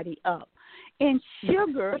your body up. And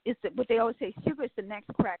sugar is what they always say, sugar is the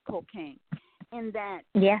next crack cocaine. And that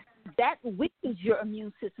weakens your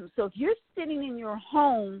immune system. So if you're sitting in your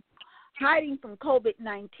home hiding from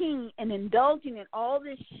COVID-19 and indulging in all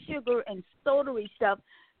this sugar and soda-y stuff,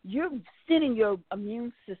 you're sending your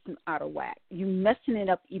immune system out of whack. You're messing it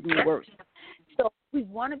up even worse. So we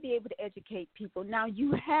want to be able to educate people. Now,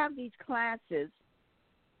 you have these classes.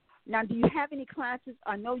 Now, do you have any classes?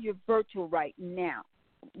 I know you're virtual right now.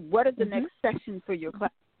 What is the next session for your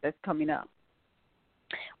class that's coming up?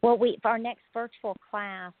 Well, our next virtual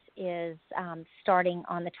class is starting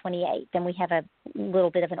on the 28th, and we have a little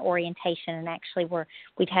bit of an orientation. And actually,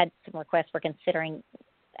 we've had some requests. We're considering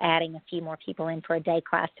adding a few more people in for a day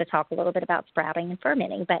class to talk a little bit about sprouting and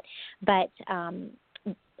fermenting. But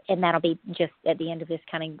and that'll be just at the end of this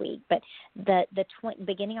coming week. But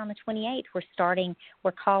beginning on the 28th,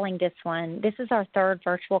 we're calling this one. This is our third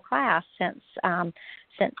virtual class since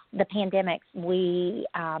the pandemic.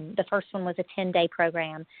 The first one was a 10-day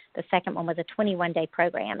program. The second one was a 21-day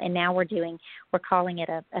program, and now we're calling it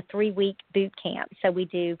a 3-week boot camp. So we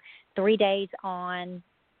do 3 days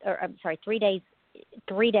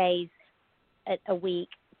a week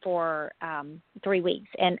for 3 weeks.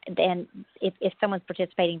 And then if someone's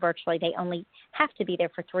participating virtually, they only have to be there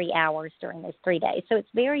for 3 hours during those 3 days. So it's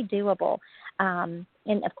very doable. And,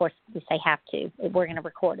 of course, we say have to. We're going to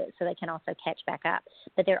record it so they can also catch back up.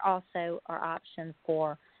 But there also are options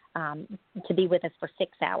for to be with us for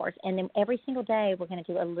 6 hours. And then every single day we're going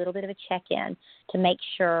to do a little bit of a check-in to make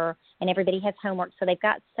sure, and everybody has homework, so they've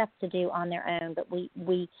got stuff to do on their own, but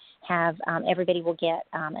we have, everybody will get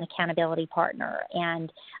an accountability partner,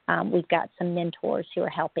 and we've got some mentors who are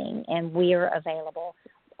helping, and we're available.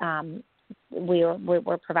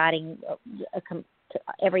 We're providing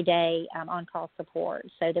every day on-call support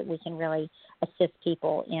so that we can really assist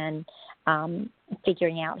people in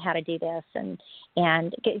figuring out how to do this. And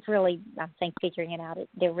it's really, I'm saying figuring it out,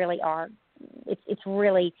 there really are, it's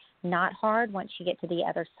really not hard once you get to the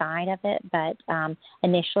other side of it, but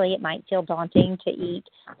initially it might feel daunting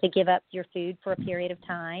to give up your food for a period of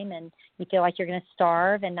time, and you feel like you're going to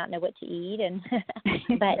starve and not know what to eat, and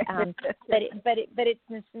but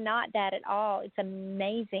it's not that at all. It's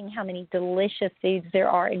amazing how many delicious foods there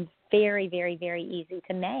are, and very, very, very easy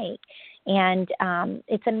to make, and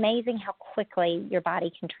it's amazing how quickly your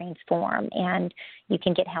body can transform and you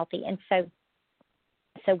can get healthy. And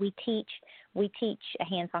so we teach a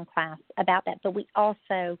hands-on class about that, but we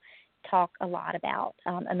also talk a lot about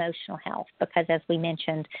emotional health because, as we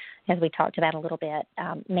mentioned, as we talked about a little bit,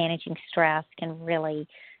 managing stress can really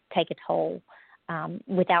take a toll.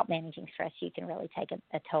 Without managing stress, you can really take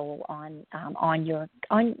a toll on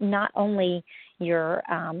not only your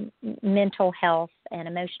mental health and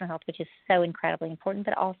emotional health, which is so incredibly important,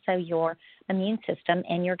 but also your immune system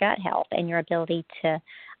and your gut health and your ability to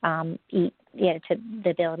eat, to the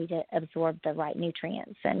ability to absorb the right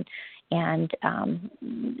nutrients. And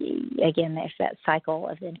again, there's that cycle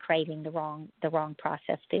of then craving the wrong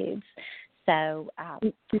processed foods. So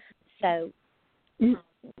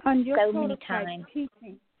on your so many prototype times.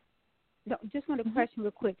 teaching, just want a question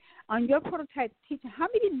real quick. On your prototype teaching, how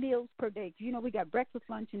many meals per day? You know, we got breakfast,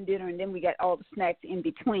 lunch, and dinner, and then we got all the snacks in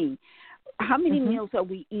between. How many meals are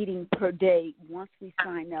we eating per day once we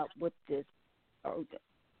sign up with this? Or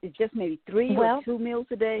is just maybe 3 or 2 meals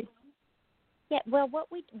a day? Yeah, well,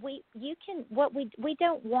 we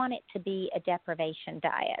don't want it to be a deprivation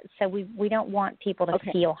diet. So we don't want people to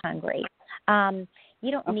feel hungry. You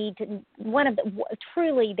don't need to.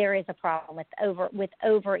 Truly, there is a problem with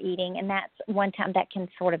overeating, and that's one time that can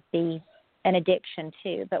sort of be an addiction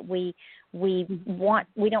too. But we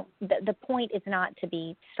don't. The point is not to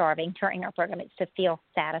be starving during our program. It's to feel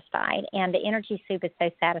satisfied, and the energy soup is so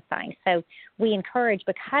satisfying. So we encourage,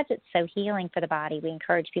 because it's so healing for the body, we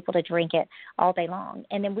encourage people to drink it all day long.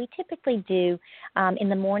 And then we typically do in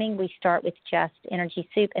the morning. We start with just energy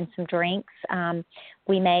soup and some drinks.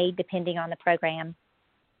 We may, depending on the program.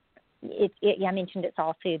 I mentioned it's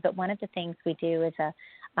all food, but one of the things we do is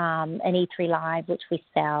an E3 Live, which we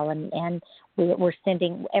sell, and we're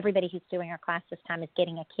sending everybody who's doing our class this time is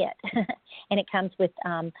getting a kit, and it comes with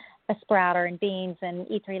a sprouter and beans and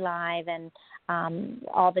E3 Live and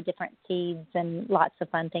all the different seeds and lots of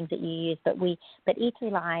fun things that you use. But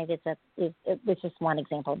E3 Live is just one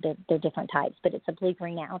example. They're different types, but it's a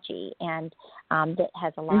blue-green algae, and that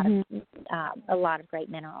has a lot of great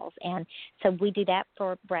minerals. And so we do that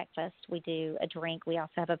for breakfast. We do a drink. We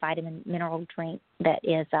also have a vitamin mineral drink that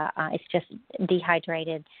is it's just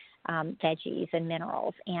dehydrated veggies and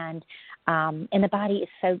minerals, and the body is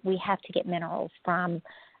so we have to get minerals from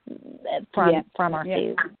our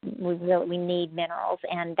food. We need minerals,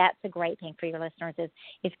 and that's a great thing for your listeners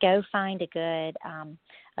is go find a good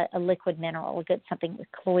a liquid mineral, a good something with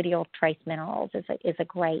colloidal trace minerals is a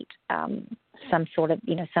great some sort of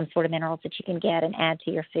minerals that you can get and add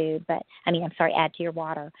to your food. Add to your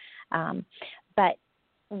water. But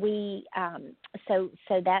we so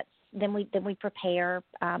that's. Then we prepare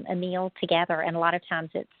a meal together, and a lot of times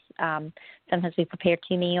it's sometimes we prepare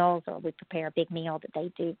 2 meals, or we prepare a big meal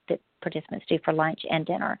that participants do for lunch and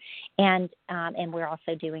dinner, and we're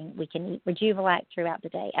also we can eat Rejuvelac throughout the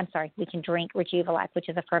day. We can drink Rejuvelac, which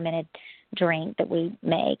is a fermented drink that we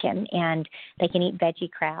make, and they can eat veggie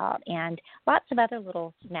kraut and lots of other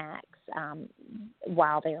little snacks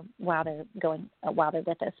while they're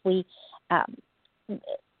with us.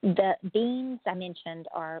 The beans I mentioned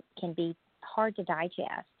can be hard to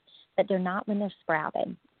digest, but they're not when they're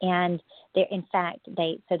sprouted. And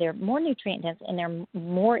they're more nutrient dense and they're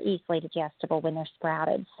more easily digestible when they're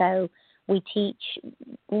sprouted. So we teach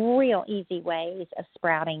real easy ways of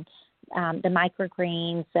sprouting the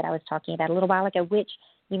microgreens that I was talking about a little while ago, which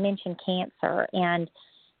you mentioned cancer. And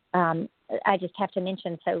I just have to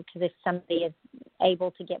mention, because if somebody is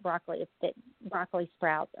able to get broccoli, it's that broccoli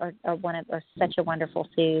sprouts are such a wonderful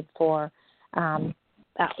food for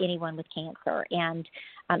anyone with cancer, and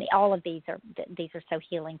all of these are so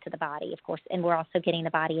healing to the body, of course. And we're also getting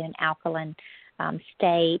the body in an alkaline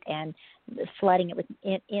state and flooding it with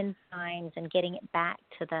enzymes and getting it back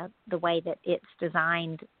to the way that it's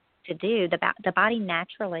designed to do. The body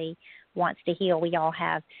naturally wants to heal. We all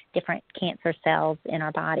have different cancer cells in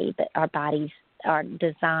our body, but our bodies are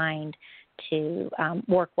designed to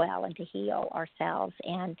work well and to heal ourselves.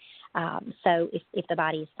 And so if the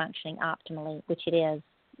body is functioning optimally, which it is,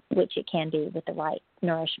 which it can be with the right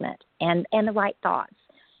nourishment and the right thoughts.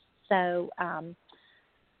 So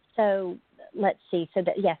let's see. So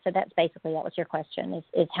that's basically, that was your question,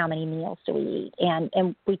 is how many meals do we eat?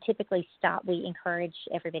 And we typically we encourage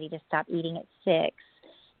everybody to stop eating at 6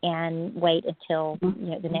 and wait until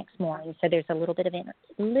the next morning. So there's a little bit of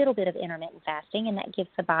intermittent fasting, and that gives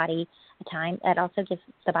the body time. That also gives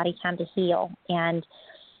the body time to heal. And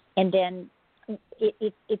then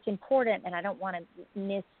it's important, and I don't want to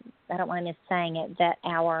miss saying it, that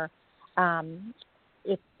our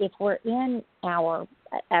if we're in our,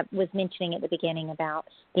 I was mentioning at the beginning about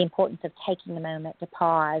the importance of taking a moment to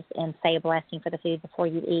pause and say a blessing for the food before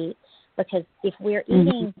you eat, because if we're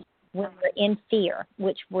eating when we're in fear,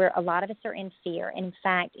 which a lot of us are in fear. And in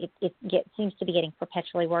fact, it seems to be getting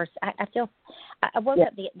perpetually worse. I woke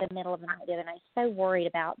up the middle of the night the other night so worried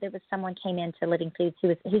about, there was someone came into Living Foods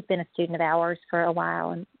who's been a student of ours for a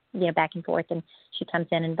while, and back and forth, and she comes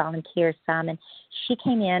in and volunteers some, and she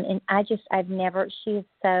came in, and she is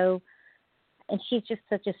so, and she's just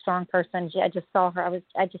such a strong person. I just saw her.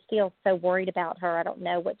 I just feel so worried about her. I don't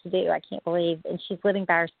know what to do. I can't believe, and she's living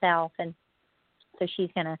by herself, and so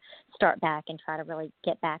she's going to start back and try to really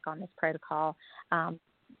get back on this protocol.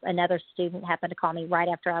 Another student happened to call me right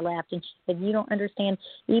after I left, and she said, "You don't understand.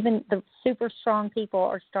 Even the super strong people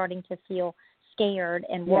are starting to feel scared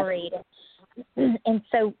and worried." Yes. And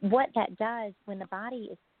so what that does when the body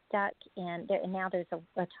is stuck in there, and now there's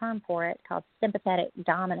a term for it called sympathetic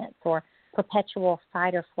dominance or perpetual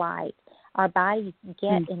fight or flight. Our bodies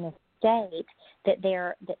get in this state that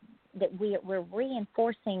we're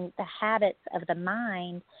reinforcing the habits of the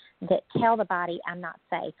mind that tell the body, I'm not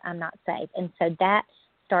safe. And so that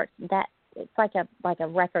starts, it's like a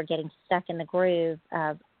record getting stuck in the groove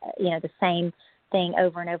of, the same thing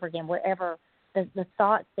over and over again, wherever the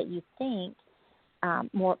thoughts that you think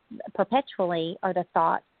more perpetually are the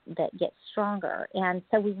thoughts that get stronger. And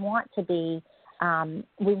so we want to be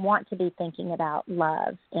thinking about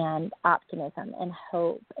love and optimism and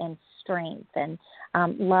hope and strength and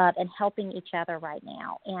love and helping each other right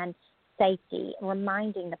now, and safety,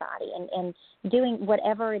 reminding the body and doing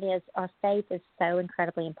whatever it is. Our faith is so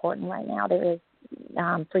incredibly important right now. There is,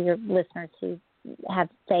 for your listeners who have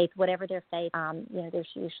faith, whatever their faith,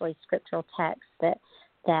 there's usually scriptural texts that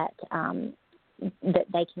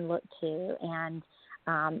they can look to, and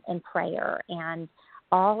prayer, and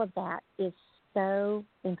all of that is so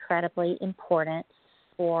incredibly important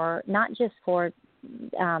for, not just for,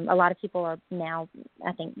 a lot of people are now,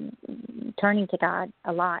 I think, turning to God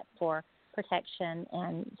a lot for protection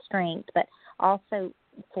and strength, but also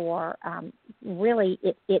for really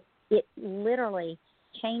it literally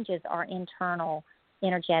changes our internal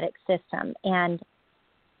energetic system, and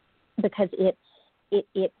because it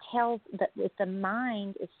tells that if the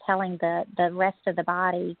mind is telling the rest of the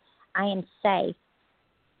body, I am safe,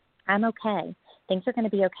 I'm okay, things are going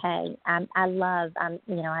to be okay,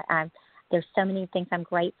 there's so many things I'm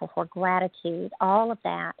grateful for, gratitude, all of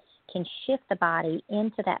that can shift the body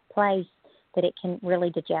into that place that it can really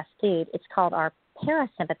digest food. It's called our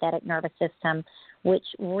parasympathetic nervous system, which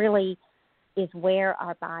really is where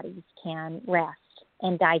our bodies can rest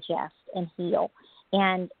and digest and heal.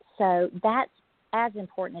 And so that's as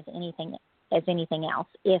important as anything else.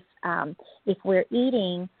 If we're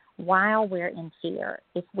eating while we're in fear,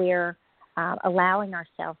 if we're allowing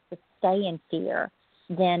ourselves to stay in fear,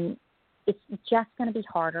 then it's just going to be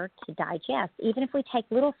harder to digest. Even if we take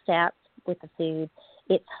little steps with the food,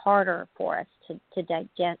 it's harder for us to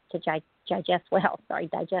digest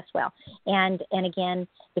well. And again,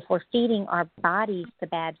 if we're feeding our bodies the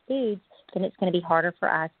bad foods, then it's going to be harder for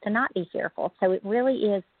us to not be fearful. So it really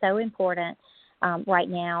is so important right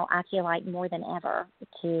now, I feel like more than ever,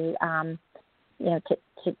 to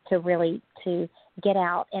really get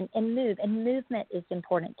out and move. And movement is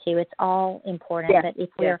important too. It's all important. Yes. But if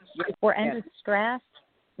we're under stress,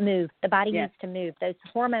 move. The body needs to move. Those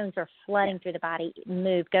hormones are flooding through the body.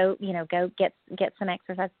 Move. Go get some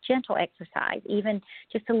exercise, gentle exercise, even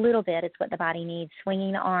just a little bit. It's what the body needs.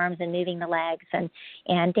 Swinging the arms and moving the legs and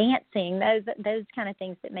dancing. Those kind of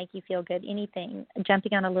things that make you feel good. Anything.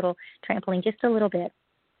 Jumping on a little trampoline, just a little bit.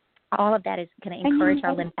 All of that is going to encourage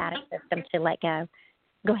our lymphatic system to let go.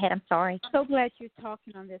 Go ahead. I'm sorry. So glad you're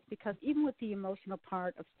talking on this, because even with the emotional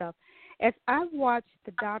part of stuff, as I watch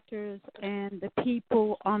the doctors and the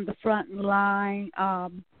people on the front line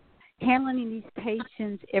handling these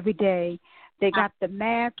patients every day, they got the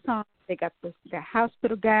masks on, they got the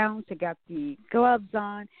hospital gowns, they got the gloves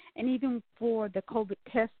on, and even for the COVID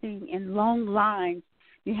testing in long lines,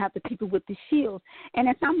 you have the people with the shields. And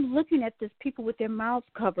as I'm looking at this, people with their mouths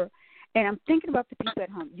covered, and I'm thinking about the people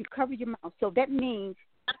at home. You cover your mouth, so that means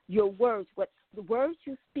your words, the words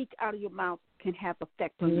you speak out of your mouth can have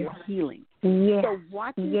effect on your healing. Yeah. So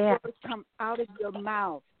watch your words come out of your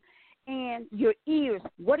mouth. And your ears,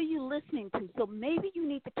 what are you listening to? So maybe you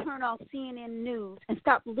need to turn off CNN News and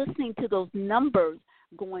stop listening to those numbers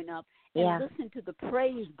going up and listen to the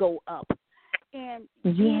praise go up. And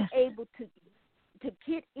being able to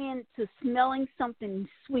get into smelling something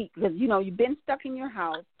sweet, because, you've been stuck in your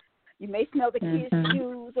house. You may smell the kids'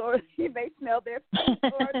 shoes, or you may smell their feet,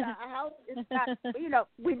 or the house is not,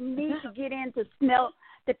 we need to get in to smell,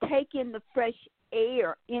 to take in the fresh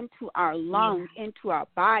air into our lungs, into our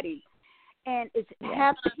body. And it's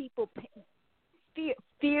have people,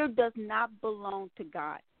 fear does not belong to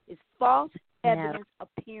God. It's false Yeah. evidence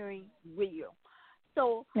appearing real.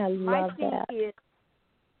 So I my love thing that. is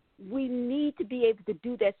we need to be able to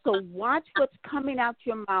do that. So watch what's coming out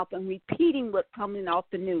your mouth and repeating what's coming off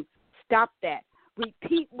the news. Stop that.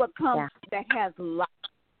 Repeat what comes that has life.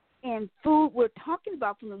 And food we're talking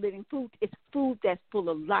about from the living food is food that's full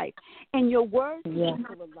of life. And your words are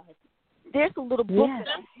full of life. There's a little book that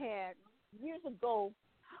I had years ago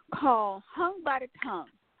called Hung by the Tongue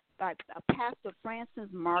by Pastor Francis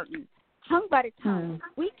Martin. Hung by the tongue.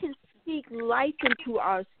 We can speak life into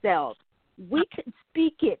ourselves. We can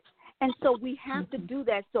speak it. And so we have to do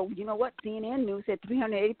that. So you know what? CNN News said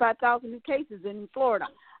 385,000 new cases in Florida.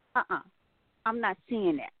 I'm not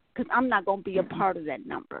seeing that because I'm not going to be a part of that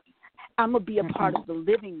number. I'm going to be a part of the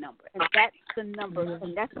living number. And that's the number.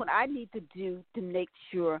 And that's what I need to do to make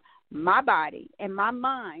sure my body and my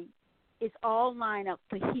mind is all lined up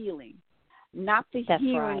for healing, not for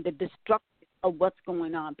hearing the destruction of what's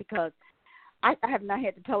going on. Because I have not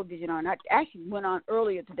had the television on. I actually went on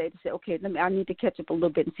earlier today to say, okay, I need to catch up a little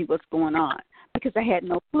bit and see what's going on because I had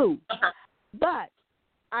no clue. But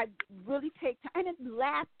I really take time. And it's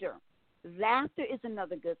laughter. Laughter is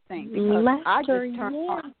another good thing because I just turned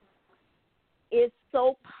on. It's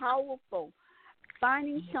so powerful.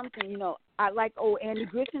 Finding something, you know, I like old Andy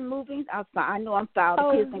Griffin movies. I know I'm foul.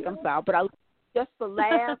 The kids think I'm foul, but I just for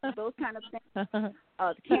laughs, those kind of things.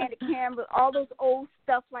 The Candid Camera, all those old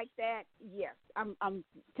stuff like that. Yes, I'm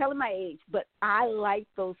telling my age, but I like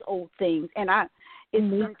those old things. And it's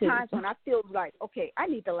been times when I feel like, okay, I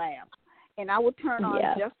need to laugh. And I will turn on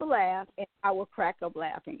just to laugh, and I will crack up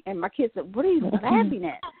laughing. And my kids said, what are you laughing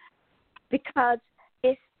at? Because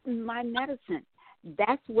it's my medicine.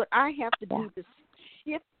 That's what I have to do to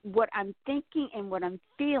shift what I'm thinking and what I'm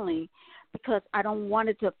feeling because I don't want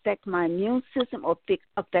it to affect my immune system or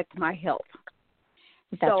affect my health.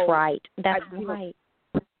 That's right. That's right.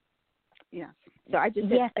 Yeah. So I just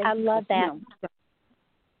I love that.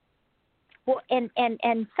 Well, and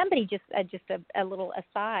somebody just a little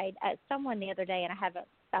aside. Someone the other day, and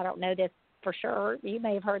I don't know this for sure. You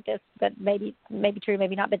may have heard this, but maybe true,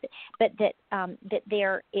 maybe not. But that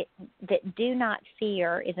do not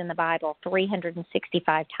fear is in the Bible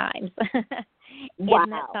 365 times. Wow. Isn't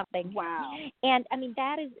that something? Wow. And I mean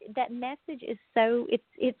that message is so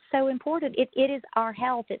it's so important. It is our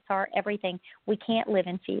health. It's our everything. We can't live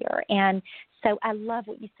in fear. And so I love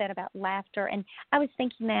what you said about laughter. And I was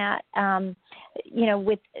thinking that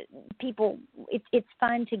with people, it's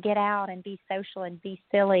fun to get out and be social and be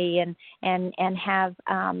silly and have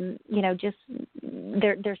just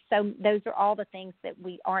there's so those are all the things that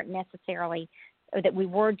we aren't necessarily or that we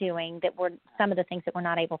were doing that were some of the things that we're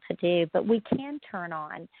not able to do, but we can turn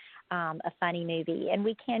on a funny movie and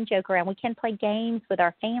we can joke around. We can play games with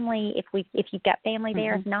our family if you've got family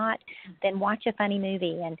there. If not, then watch a funny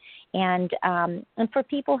movie. And for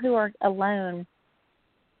people who are alone,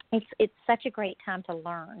 it's such a great time to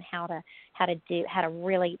learn how to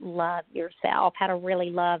really love yourself, how to really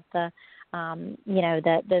love the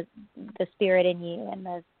spirit in you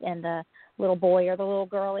and the little boy or the little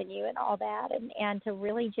girl in you and all that, and to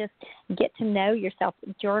really just get to know yourself.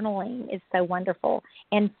 Journaling is so wonderful,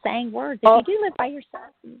 and saying words. If you do live by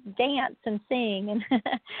yourself, dance and sing and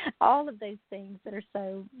all of those things that are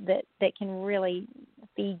so that can really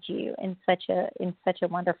feed you in such a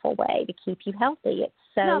wonderful way to keep you healthy. It's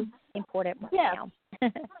so important right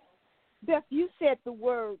now. Beth, you said the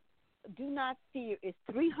word "do not fear" is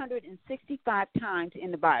 365 times in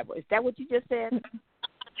the Bible. Is that what you just said?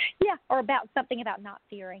 Yeah, or about something about not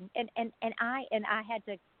fearing, and I had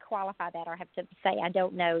to qualify that, or have to say I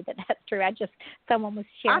don't know that that's true. Someone was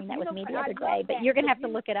sharing that with me the other day, but you're going to have to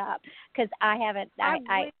look it up because I haven't.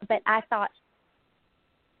 But I thought,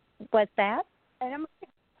 what's that? And I'm going to tell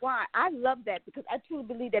you why I love that, because I truly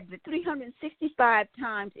believe that the 365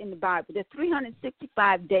 times in the Bible, there's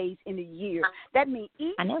 365 days in a year. That means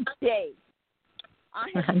each day, I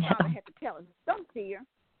have to tell us, don't fear.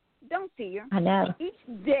 Don't fear. I know.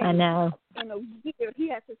 Each day I know. in a year, he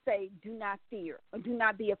has to say, do not fear, or do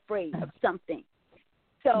not be afraid of something.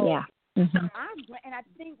 So, I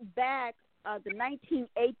think back the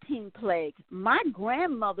 1918 plague, my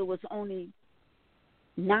grandmother was only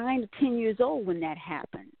 9 or 10 years old when that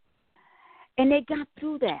happened. And they got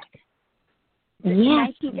through that. The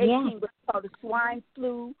 1918 was called the swine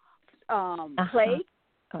flu plague.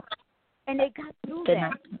 And they got through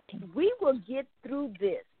that. We will get through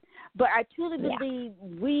this. But I truly believe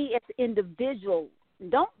we as individuals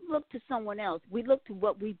don't look to someone else. We look to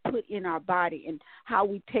what we put in our body and how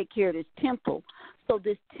we take care of this temple, so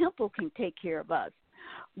this temple can take care of us.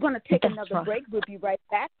 We're going to take That's another right. break. We'll be right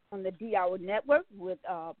back on the D-Hour Network with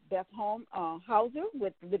Beth Hauser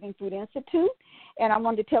with the Living Food Institute. And I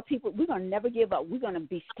wanted to tell people we're going to never give up. We're going to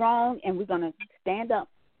be strong, and we're going to stand up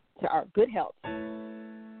to our good health.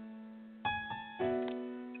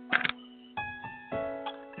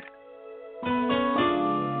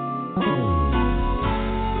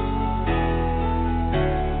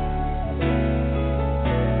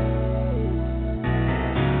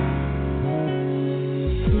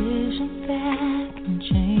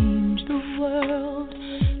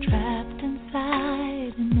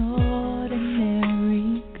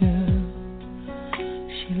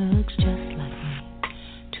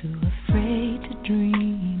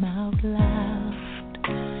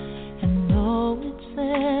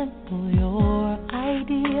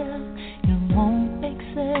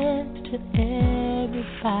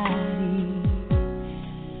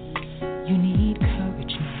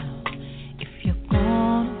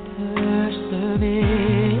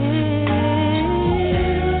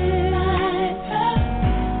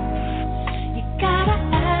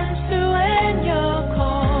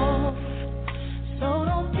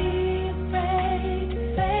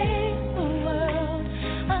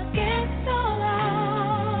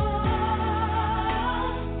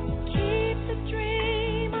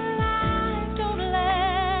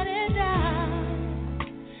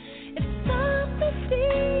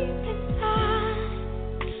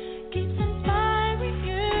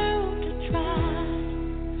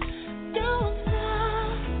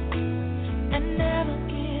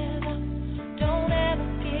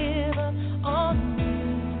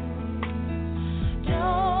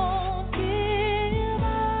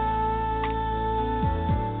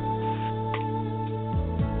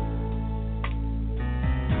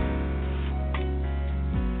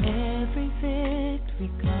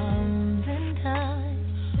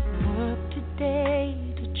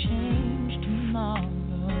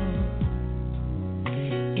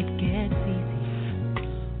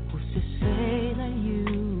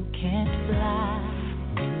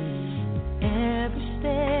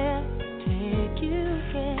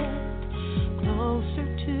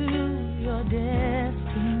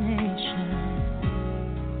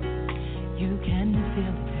 You can feel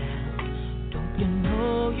it now. Don't you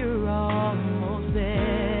know you're almost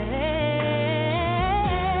there?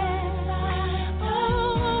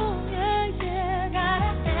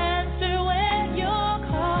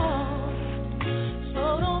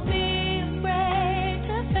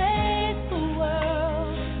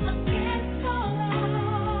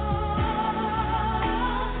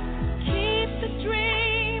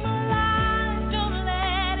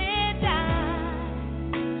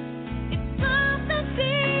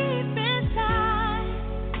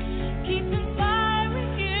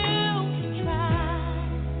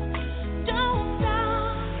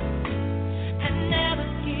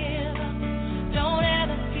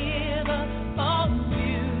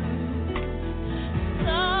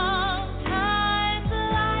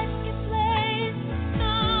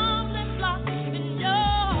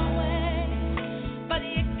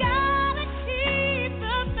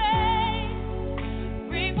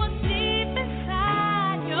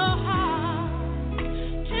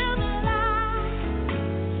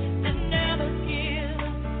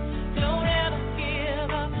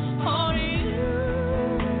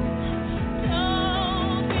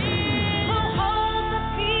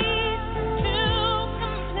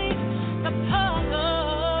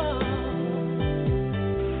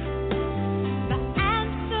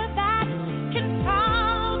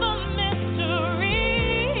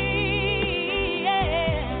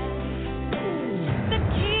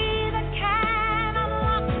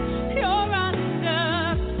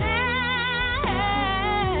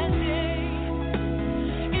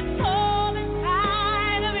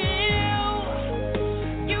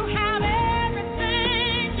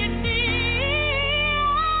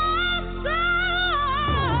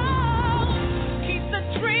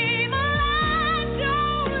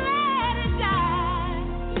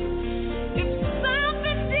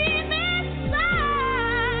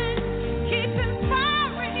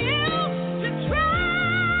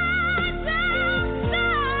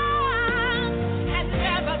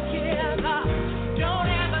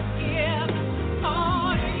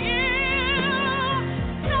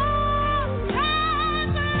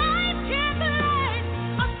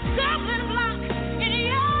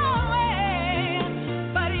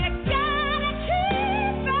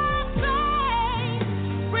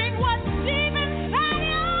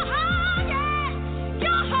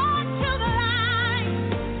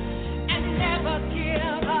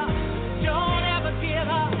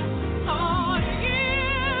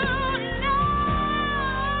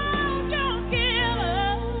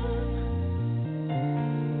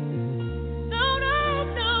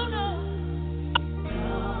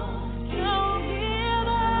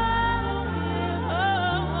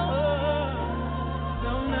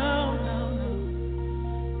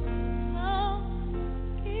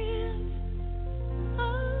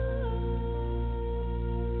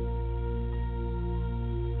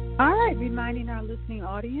 All right, reminding our listening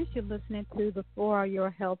audience, you're listening to the For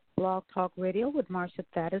Your Health Blog Talk Radio with Marsha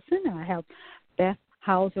Thadison. I have Beth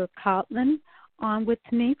Hauser Coughlin on with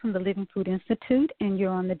me from the Living Food Institute, and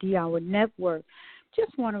you're on the D-Hour Network.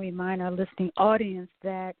 Just want to remind our listening audience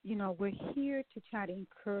that, you know, we're here to try to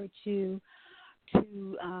encourage you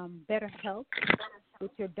to better health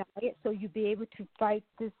with your diet so you'll be able to fight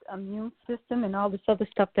this immune system and all this other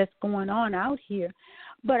stuff that's going on out here.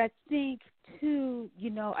 But I think, too, you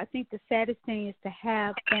know, I think the saddest thing is to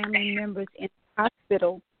have family members in the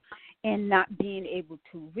hospital and not being able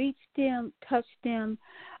to reach them, touch them.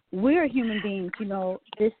 We're human beings, you know,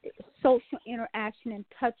 this social interaction and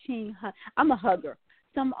touching. I'm a hugger.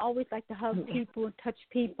 Some always like to hug people and touch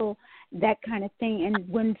people, that kind of thing. And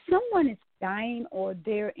when someone is dying or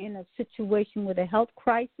they're in a situation with a health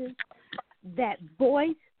crisis, that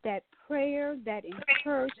voice, that prayer, that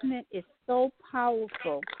encouragement is so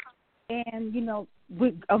powerful. And, you know,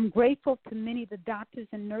 I'm grateful to many of the doctors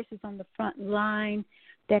and nurses on the front line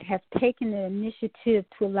that have taken the initiative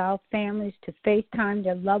to allow families to FaceTime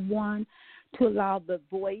their loved one, to allow the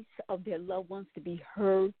voice of their loved ones to be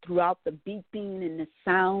heard throughout the beeping and the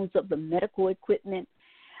sounds of the medical equipment,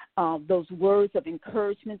 those words of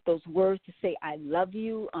encouragement, those words to say, I love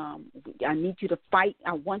you, I need you to fight,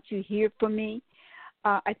 I want you here for me.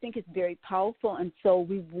 I think it's very powerful, and so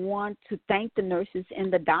we want to thank the nurses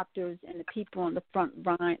and the doctors and the people on the front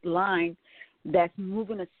line that's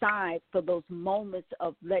moving aside for those moments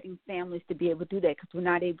of letting families to be able to do that, because we're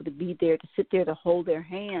not able to be there to sit there to hold their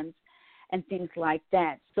hands and things like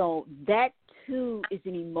that. So that, too, is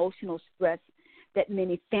an emotional stress that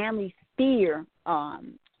many families fear.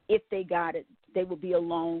 If they got it, they will be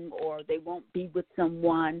alone or they won't be with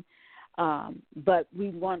someone. But we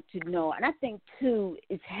want to know, and I think, too,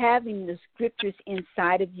 is having the scriptures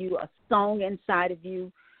inside of you, a song inside of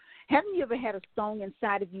you. Haven't you ever had a song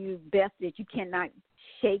inside of you, Beth, that you cannot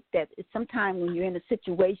shake, that sometimes when you're in a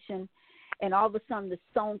situation and all of a sudden the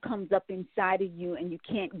song comes up inside of you and you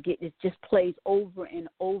can't get it, just plays over and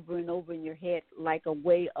over and over in your head like a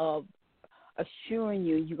way of assuring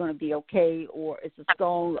you you're going to be okay, or it's a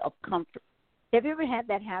song of comfort. Have you ever had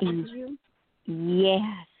that happen to you?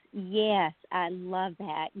 Yes, I love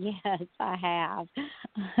that. Yes, I have.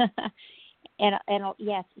 and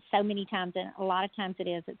yes, so many times, and a lot of times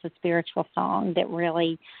it's a spiritual song that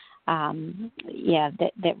really,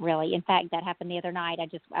 that really, in fact, that happened the other night.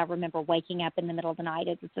 I remember waking up in the middle of the night.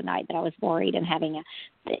 It was the night that I was worried and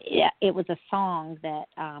it was a song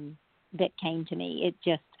that came to me. It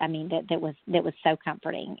just, that was so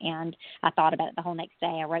comforting. And I thought about it the whole next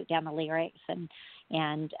day. I wrote down the lyrics and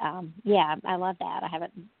I love that.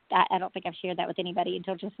 I don't think I've shared that with anybody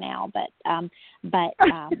until just now, but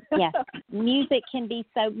yes, music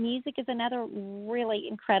is another really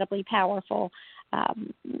incredibly powerful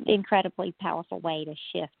way to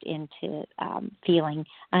shift into feeling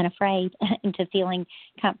unafraid, into feeling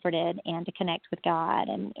comforted, and to connect with God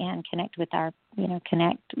and connect with our,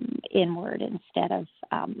 connect inward instead of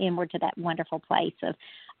inward to that wonderful place of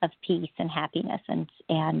peace and happiness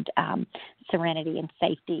and serenity and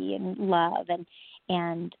safety and love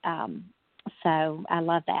and so I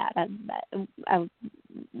love that.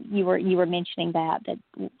 You were mentioning that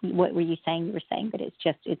what were you saying? You were saying that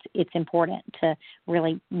it's important to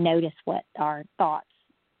really notice what our thoughts,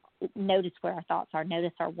 notice where our thoughts are,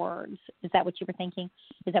 notice our words. Is that what you were thinking?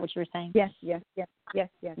 Is that what you were saying? Yes.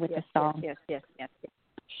 With the song. Yes.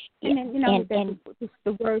 And then,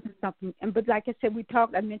 the words and something. But like I said,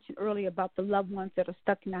 I mentioned earlier about the loved ones that are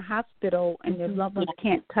stuck in the hospital and their loved ones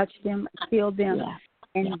can't touch them, feel them,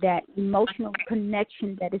 and that emotional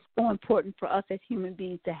connection that is so important for us as human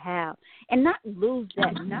beings to have. And not lose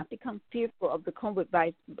that, not become fearful of the COVID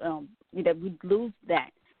virus, that we lose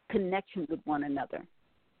that connection with one another.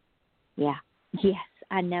 Yeah. Yes,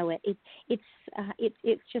 I know it.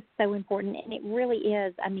 It's just so important, and it really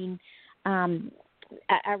is.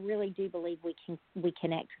 I really do believe we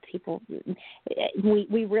connect with people.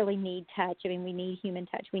 We really need touch. We need human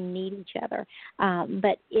touch. We need each other.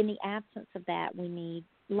 But in the absence of that, we need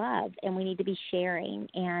love, and we need to be sharing.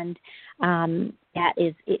 And that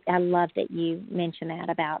is it. I love that you mentioned that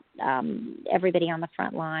about everybody on the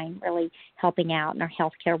front line really helping out, and our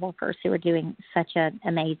healthcare workers who are doing such an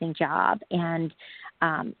amazing job. And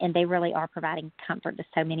they really are providing comfort to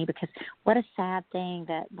so many, because what a sad thing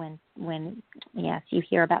that when you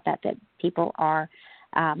hear about that people are,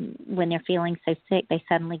 when they're feeling so sick, they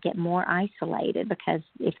suddenly get more isolated because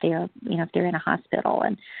if they're in a hospital.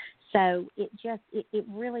 And so it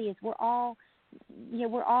really is, we're all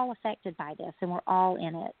affected by this, and we're all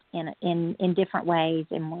in it in different ways,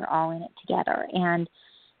 and we're all in it together. And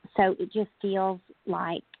so it just feels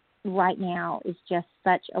like right now is just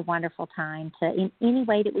such a wonderful time to, in any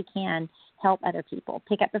way that we can, help other people.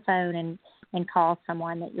 Pick up the phone and call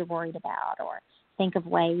someone that you're worried about, or think of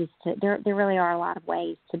ways to. There really are a lot of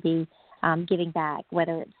ways to be giving back.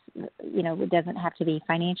 Whether it's, it doesn't have to be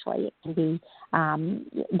financially. It can be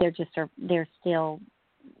they're still.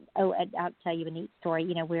 Oh, I'll tell you a neat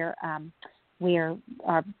story. We're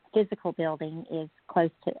our physical building is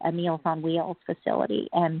close to a Meals on Wheels facility,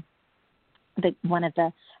 and I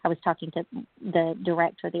was talking to the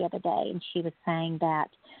director the other day, and she was saying that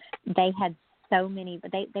they had so many,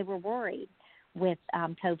 they were worried with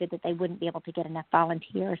COVID that they wouldn't be able to get enough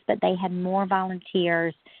volunteers, but they had more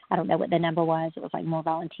volunteers. I don't know what the number was. It was like more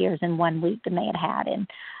volunteers in 1 week than they had in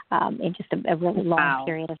just a really long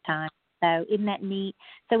period of time. So isn't that neat?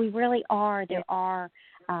 So we really are, there are,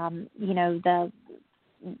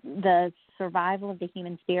 the survival of the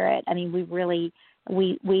human spirit. I mean, we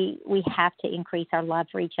have to increase our love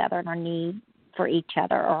for each other and our need for each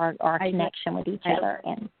other, or our connection with each other,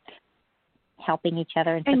 and helping each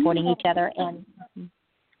other and supporting each other. And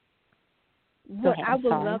what I would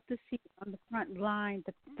love to see on the front line,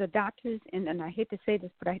 the doctors, and I hate to say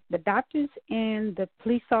this, but the doctors and the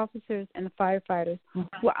police officers and the firefighters who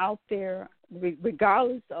are out there,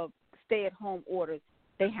 regardless of stay-at-home orders,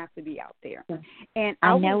 they have to be out there. And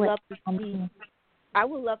I would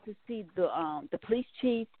love to see the police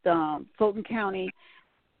chief, Fulton County,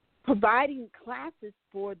 providing classes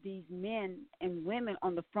for these men and women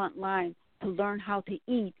on the front line to learn how to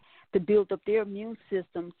eat, to build up their immune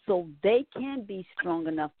system so they can be strong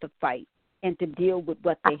enough to fight and to deal with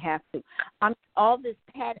what they have to. All this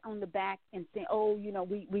pat on the back and saying,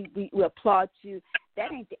 we applaud you.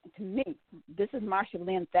 That ain't to me. This is Marsha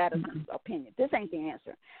Lynn Thadison's opinion. This ain't the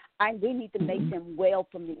answer. We need to make them well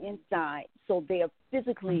from the inside so they are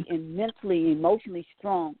physically and mentally, emotionally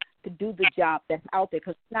strong to do the job that's out there,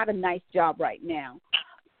 because it's not a nice job right now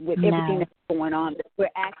with everything that's going on. We're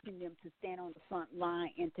asking them to stand on the front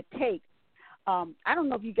line and to take. I don't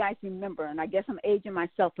know if you guys remember, and I guess I'm aging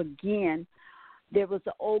myself again. There was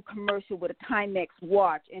an old commercial with a Timex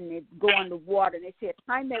watch, and they go on the water, and they said,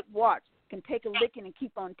 Timex watch can take a licking and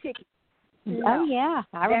keep on ticking. Oh, yeah.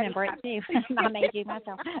 I remember it, too. I'm aging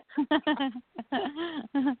myself.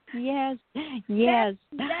 Yes.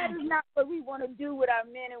 That is not what we want to do with our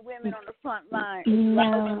men and women on the front line.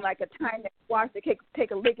 It's like a Timex watch that can take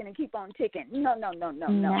a licking and keep on ticking. No.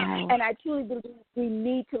 And I truly believe we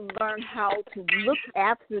need to learn how to look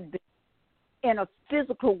after them in a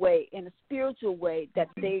physical way, in a spiritual way, that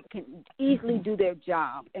they can easily do their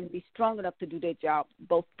job and be strong enough to do their job,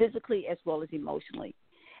 both physically as well as emotionally.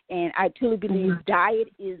 And I truly believe diet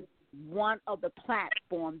is one of the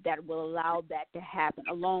platforms that will allow that to happen,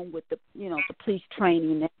 along with the police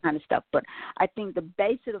training and that kind of stuff. But I think the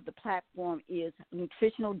basis of the platform is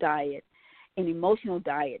nutritional diet and emotional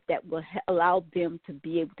diet that will allow them to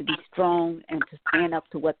be able to be strong and to stand up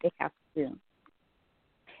to what they have to do.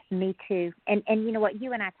 Me too. And you know what?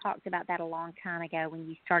 You and I talked about that a long time ago when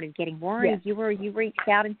you started getting worried. Yes. You reached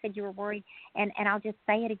out and said you were worried. And I'll just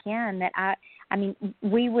say it again, that I mean,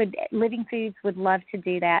 Living Foods would love to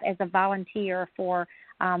do that as a volunteer for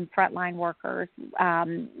frontline workers,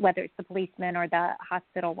 whether it's the policemen or the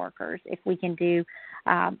hospital workers. If we can do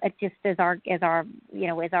it just as our gift,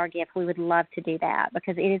 we would love to do that,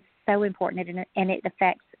 because it is so important, and it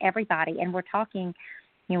affects everybody. And we're talking,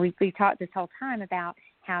 we've talked this whole time about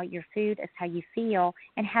how your food is how you feel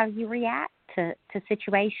and how you react to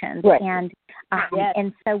situations. Right. And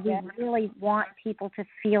and so we really want people to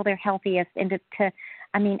feel their healthiest, and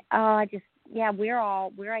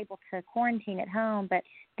we're able to quarantine at home, but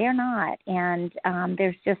they're not. And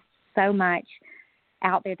there's just so much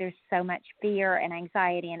out there. There's so much fear and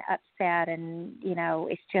anxiety and upset, and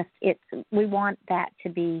we want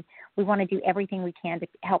to do everything we can to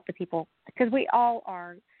help the people, because we all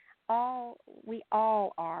are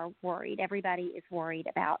worried. Everybody is worried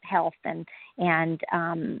about health and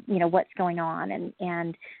what's going on,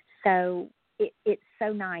 and so it's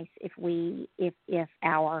so nice if we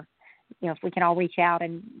can all reach out,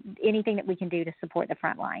 and anything that we can do to support the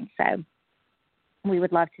front line. So we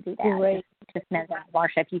would love to do that. Great. Just know that,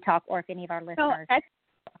 Marsha, if you talk, or if any of our listeners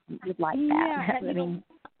would like that.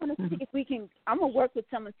 I'm going to see if we can. I'm going to work with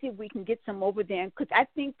someone, see if we can get some over there, because I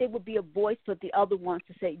think there would be a voice for the other ones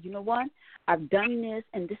to say, you know what, I've done this,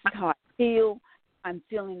 and this is how I feel. I'm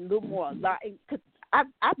feeling a little more alive. Because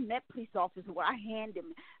I've met police officers where I hand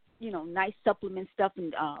them, nice supplement stuff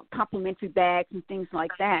and complimentary bags and things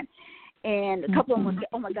like that. And a couple of them would say,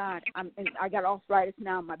 "Oh my God, I got arthritis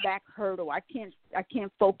now. My back hurt, or I can't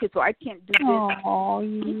focus, or I can't do this." Oh,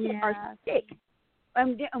 People are sick.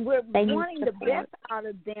 And we're They need wanting the support. best out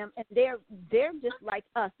of them, and they're just like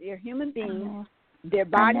us. They're human beings. know. Their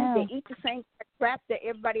bodies, know. they eat the same crap that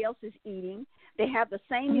everybody else is eating. They have the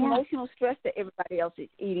same Yeah. emotional stress that everybody else is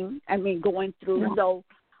going through. Yeah. So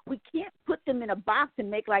we can't put them in a box and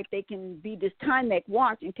make like they can be this Timex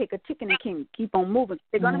watch and take a ticket and can keep on moving.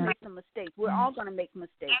 They're going to Yeah. make some mistakes. We're all going to make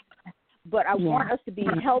mistakes. But I Yeah. want us to be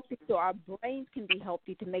healthy so our brains can be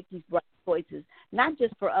healthy to make these right choices, not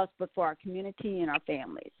just for us, but for our community and our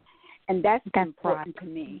families. And that's important to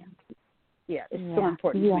me. Yeah, it's so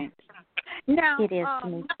important to me. Now, it is to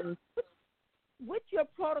me too. With your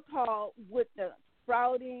protocol with the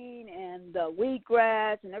sprouting and the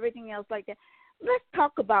wheatgrass and everything else like that, let's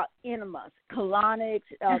talk about enemas, colonics,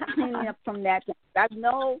 cleaning up from that. I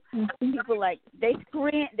know people they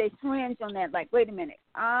cringe on that. Like, wait a minute,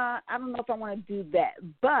 I don't know if I want to do that.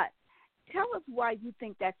 But tell us why you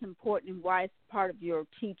think that's important and why it's part of your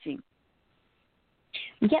teaching.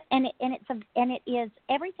 Yep, and it is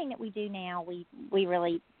everything that we do now. We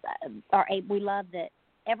really we love that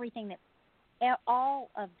everything that all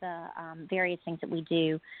of the various things that we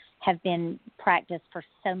do have been practiced for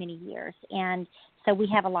so many years, and so we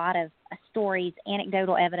have a lot of stories,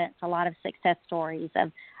 anecdotal evidence, a lot of success stories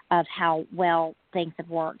of how well things have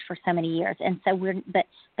worked for so many years, and so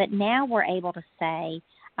but now we're able to say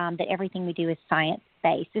that everything we do is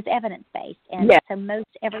science-based, is evidence-based, and so most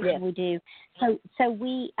everything we do. So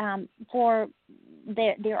we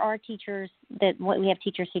there are teachers we have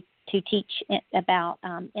teachers who teach about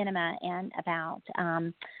enema and about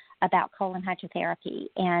colon hydrotherapy,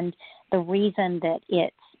 and the reason that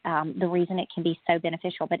it can be so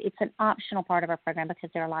beneficial, but it's an optional part of our program because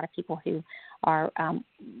there are a lot of people who are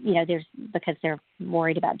because they're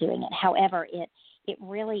worried about doing it. However, it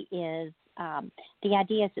really is. The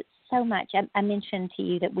idea is that so much, I mentioned to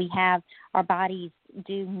you that we have, our bodies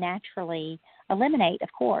do naturally eliminate, of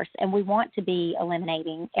course, and we want to be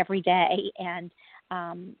eliminating every day,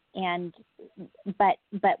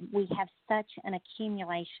 but we have such an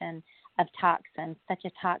accumulation of toxins, such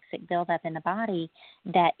a toxic buildup in the body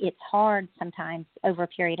that it's hard sometimes over a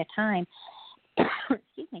period of time,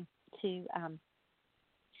 excuse me, to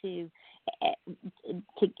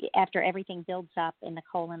after everything builds up in the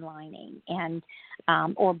colon lining and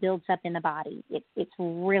or builds up in the body, it's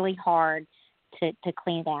really hard to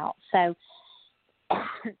clean it out. So,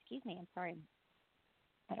 excuse me, I'm sorry,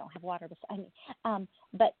 I don't have water beside me.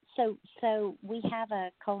 But so we have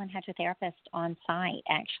a colon hydrotherapist on site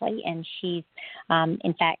actually, and she's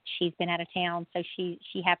in fact she's been out of town, so she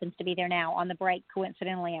happens to be there now on the break.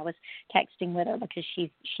 Coincidentally, I was texting with her because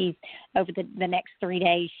she's over the next 3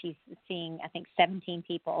 days she's seeing I think 17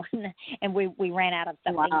 people, and we ran out of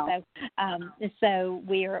something. Wow. So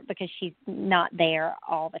we're because she's not there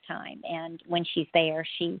all the time, and when she's there,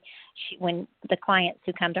 she when the clients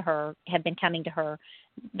who come to her have been coming to her,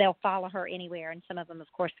 they'll follow her anywhere, and some of them,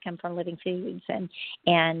 of course, come from Living Foods, and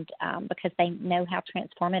because they know how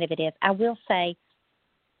transformative it is. I will say,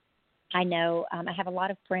 I know I have a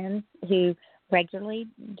lot of friends who regularly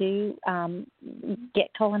do get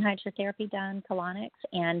colon hydrotherapy done, colonics,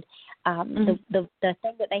 and the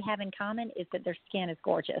thing that they have in common is that their skin is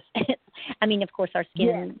gorgeous. I mean, of course, our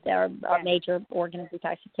skin, our major organ of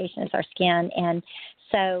detoxification is our skin, and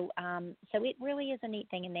so it really is a neat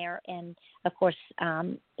thing in there. And of course,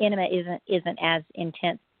 enema isn't as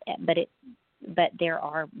intense, but there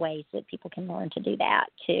are ways that people can learn to do that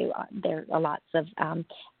too. There are lots of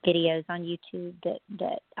videos on YouTube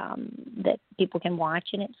that people can watch,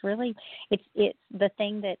 and it's really it's the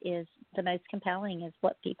thing that is the most compelling is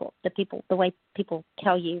the way people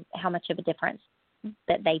tell you how much of a difference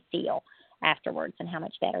that they feel afterwards and how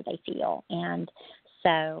much better they feel. And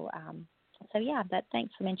so yeah,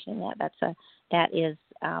 thanks for mentioning that. That is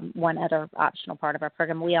one other optional part of our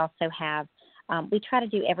program. We also have we try to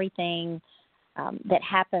do everything that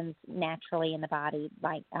happens naturally in the body,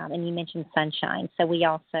 like and you mentioned sunshine. So we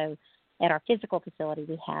also, at our physical facility,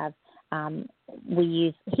 we have we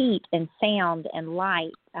use heat and sound and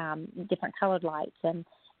light, different colored lights, and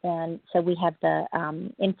so we have the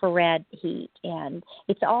infrared heat, and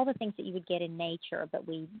it's all the things that you would get in nature, but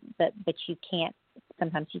you can't.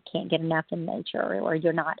 Sometimes you can't get enough in nature, or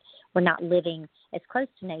we're not living as close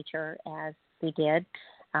to nature as we did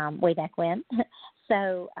way back when.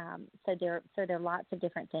 So there are lots of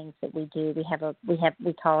different things that we do.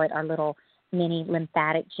 We call it our little mini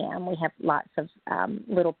lymphatic gym. We have lots of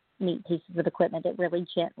little neat pieces of equipment that really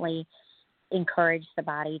gently encourage the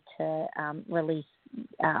body to release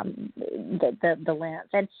the lymph.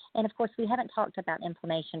 And of course, we haven't talked about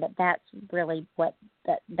inflammation, but that's really what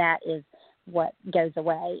that is what goes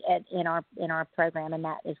away in our program, and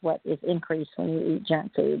that is what is increased when you eat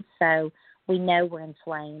junk food. So we know we're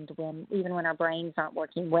inflamed even when our brains aren't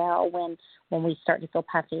working well, when we start to feel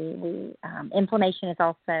puffy. Inflammation is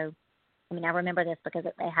also, I mean, I remember this because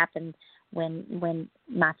it happened when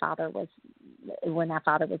my father was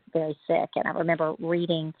very sick, and I remember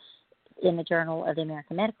reading in the Journal of the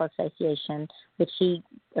American Medical Association, which he,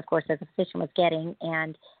 of course, as a physician was getting,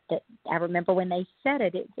 and that I remember when they said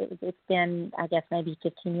it's been, I guess, maybe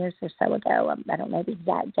 15 years or so ago. I don't know the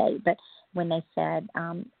exact date, but when they said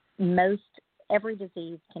every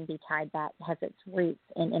disease can be tied back, has its roots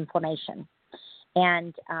in inflammation.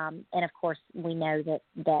 And of course, we know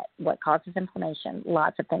that what causes inflammation,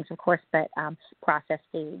 lots of things, of course, but processed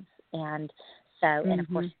foods. And so, and of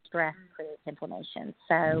course, stress creates inflammation.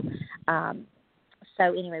 So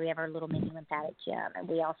anyway, we have our little mini lymphatic gym, and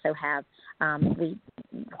we also have our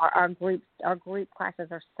group classes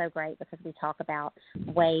are so great because we talk about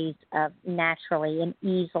ways of naturally and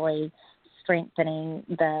easily strengthening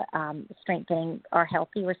our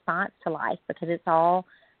healthy response to life, because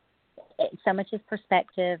so much is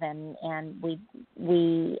perspective, and we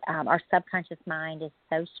our subconscious mind is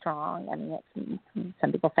so strong. I mean,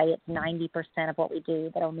 some people say it's 90% of what we do,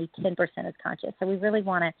 but only 10% is conscious. So we really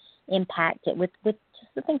want to impact it with just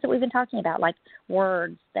the things that we've been talking about, like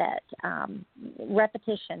words that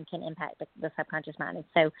repetition can impact the subconscious mind. And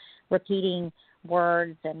so repeating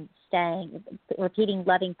words and repeating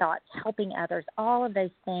loving thoughts, helping others, all of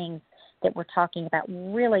those things that we're talking about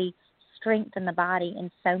really strengthen the body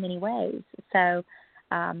in so many ways. So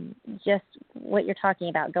just what you're talking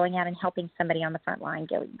about, going out and helping somebody on the front line,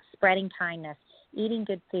 spreading kindness, eating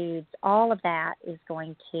good foods, all of that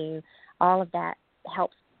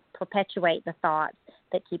helps perpetuate the thoughts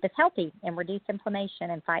that keep us healthy and reduce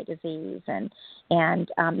inflammation and fight disease and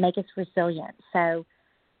make us resilient. So,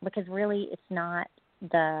 because really it's not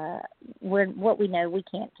what we know we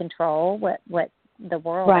can't control, what the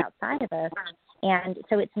world outside of us, and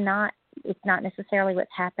so it's not necessarily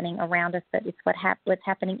what's happening around us, but it's what's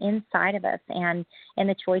happening inside of us, and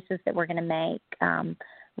the choices that we're going to make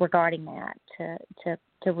regarding that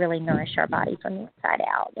to really nourish our body from the inside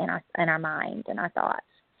out, and our mind and our thoughts.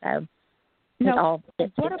 So it all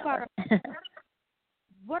fits together.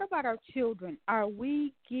 What about our children? Are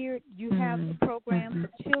we geared? You have a program for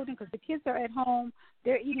children, because the kids are at home,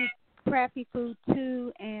 they're eating crappy food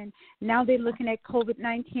too, and now they're looking at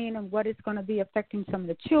COVID-19 and what it's going to be affecting some of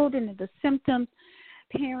the children and the symptoms.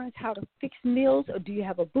 Parents, how to fix meals, or do you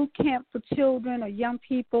have a boot camp for children or young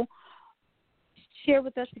people? Share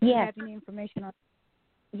with us if you have any information on.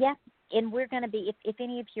 Yes, and we're going to be, if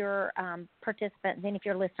any of your participants, any of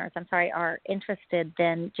your listeners, are interested,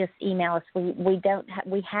 then just email us. We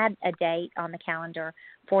had a date on the calendar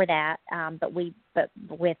for that, but with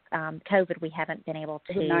COVID, we haven't been able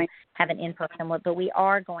to have an in-person one. But we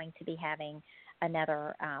are going to be having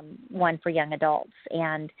another one for young adults,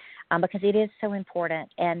 and because it is so important,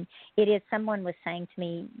 and it is. Someone was saying to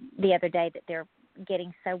me the other day that they're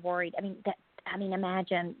getting so worried.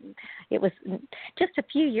 Imagine it was just a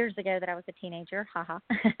few years ago that I was a teenager,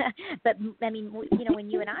 but when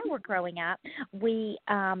you and I were growing up, we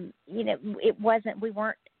weren't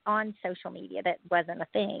on social media. That wasn't a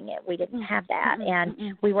thing. We didn't have that,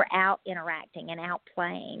 and we were out interacting and out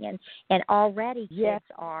playing, and already kids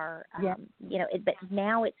are, but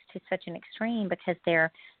now it's to such an extreme because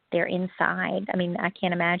they're inside. I mean, I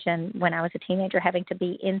can't imagine when I was a teenager having to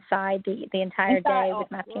be inside the entire day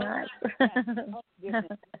with my parents.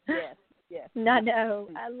 Yes. No,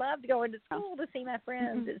 I loved going to school to see my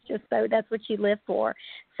friends. It's just that's what you live for.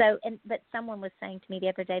 So, but someone was saying to me the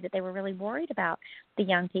other day that they were really worried about the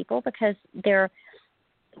young people because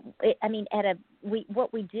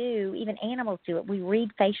what we do, even animals do it. We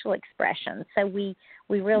read facial expressions, so we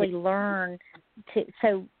really learn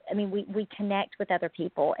to. We connect with other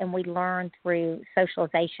people, and we learn through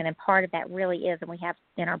socialization. And part of that really is, and we have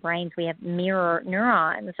in our brains, we have mirror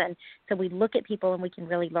neurons, and so we look at people and we can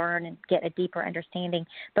really learn and get a deeper understanding.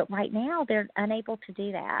 But right now, they're unable to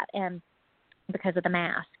do that, and because of the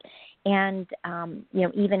mask. And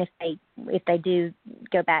even if they do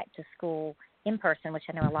go back to school in person, which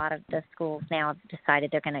I know a lot of the schools now have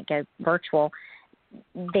decided they're going to go virtual.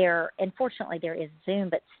 Unfortunately there is Zoom,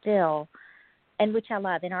 but still, and which I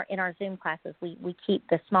love, in our Zoom classes, we keep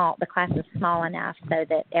the classes small enough so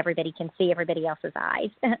that everybody can see everybody else's eyes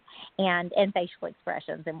and facial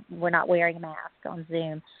expressions, and we're not wearing a mask on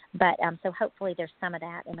Zoom. But so hopefully there's some of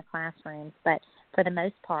that in the classrooms. But for the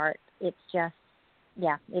most part, it's just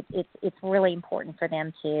it's really important for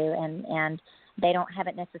them too, and they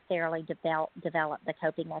haven't necessarily developed the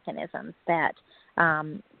coping mechanisms that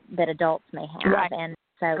that adults may have, Right. and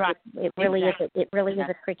so Right. it really Exactly. is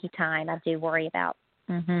a tricky time. I do worry about.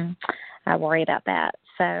 I worry about that.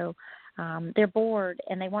 So they're bored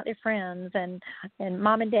and they want their friends, and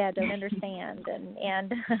mom and dad don't understand, and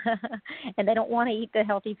and they don't want to eat the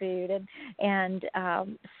healthy food, and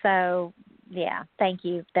so yeah, thank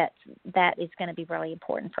you. That is going to be really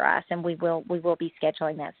important for us, and we will be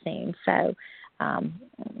scheduling that soon. So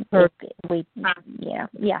if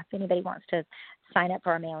anybody wants to sign up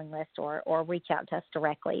for our mailing list or reach out to us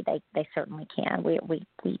directly, they certainly can. We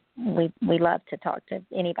love to talk to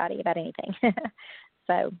anybody about anything.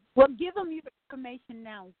 So, well, give them your information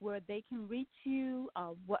now, where they can reach you,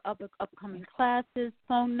 what other upcoming classes,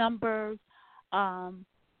 phone numbers. I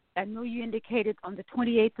know you indicated on the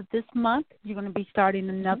 28th of this month you're going to be starting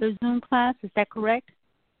another Zoom class. Is that correct?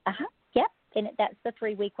 Yep. And that's the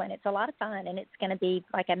 3-week one. It's a lot of fun, and it's going to be,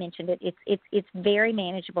 like I mentioned, it's very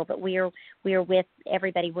manageable. But we are with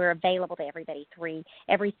everybody. We're available to everybody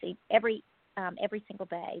every single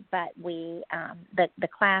day. But the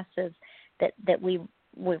classes that we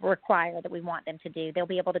require, that we want them to do, they'll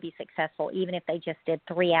be able to be successful even if they just did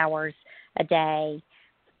 3 hours a day,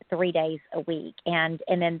 3 days a week, and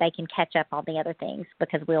then they can catch up on the other things,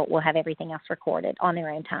 because we'll have everything else recorded on their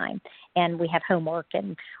own time, and we have homework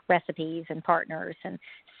and recipes and partners, and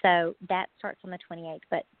so that starts on the 28th.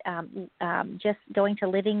 But just going to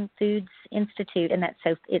Living Foods Institute, and that's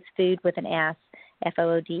it's food with an S,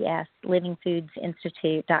 FOODS,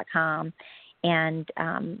 livingfoodsinstitute.com. And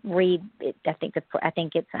read. I think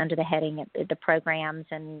it's under the heading the programs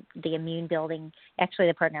and the immune building. Actually,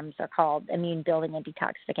 the programs are called immune building and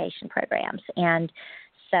detoxification programs. And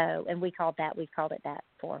so, and we've called it that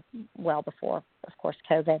for well before, of course,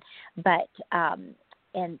 COVID. But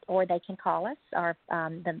or they can call us. Our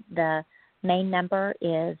the main number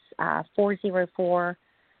is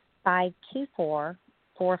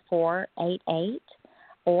 404-524-4488,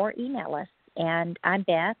 or email us. And I'm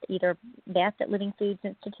Beth, either Beth at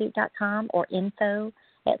livingfoodsinstitute.com or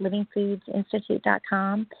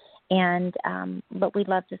info@livingfoodsinstitute.com. And but we'd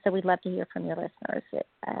love to hear from your listeners.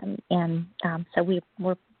 So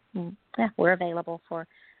we're available for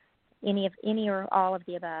any or all of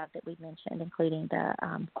the above that we've mentioned, including the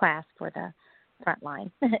class for the front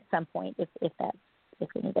line at some point, if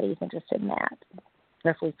anybody's interested in that,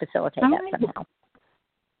 or if we facilitate that somehow.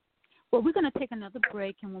 Well, we're going to take another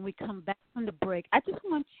break, and when we come back from the break, I just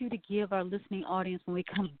want you to give our listening audience, when we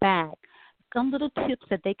come back, some little tips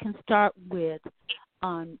that they can start with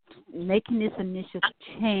on making this initial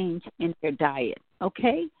change in their diet,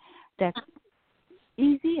 okay? That's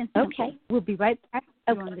easy and simple. Okay. We'll be right back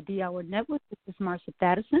on the D-Hour Network. This is Marsha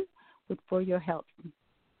Thadison with For Your Health.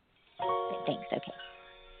 Thanks, okay.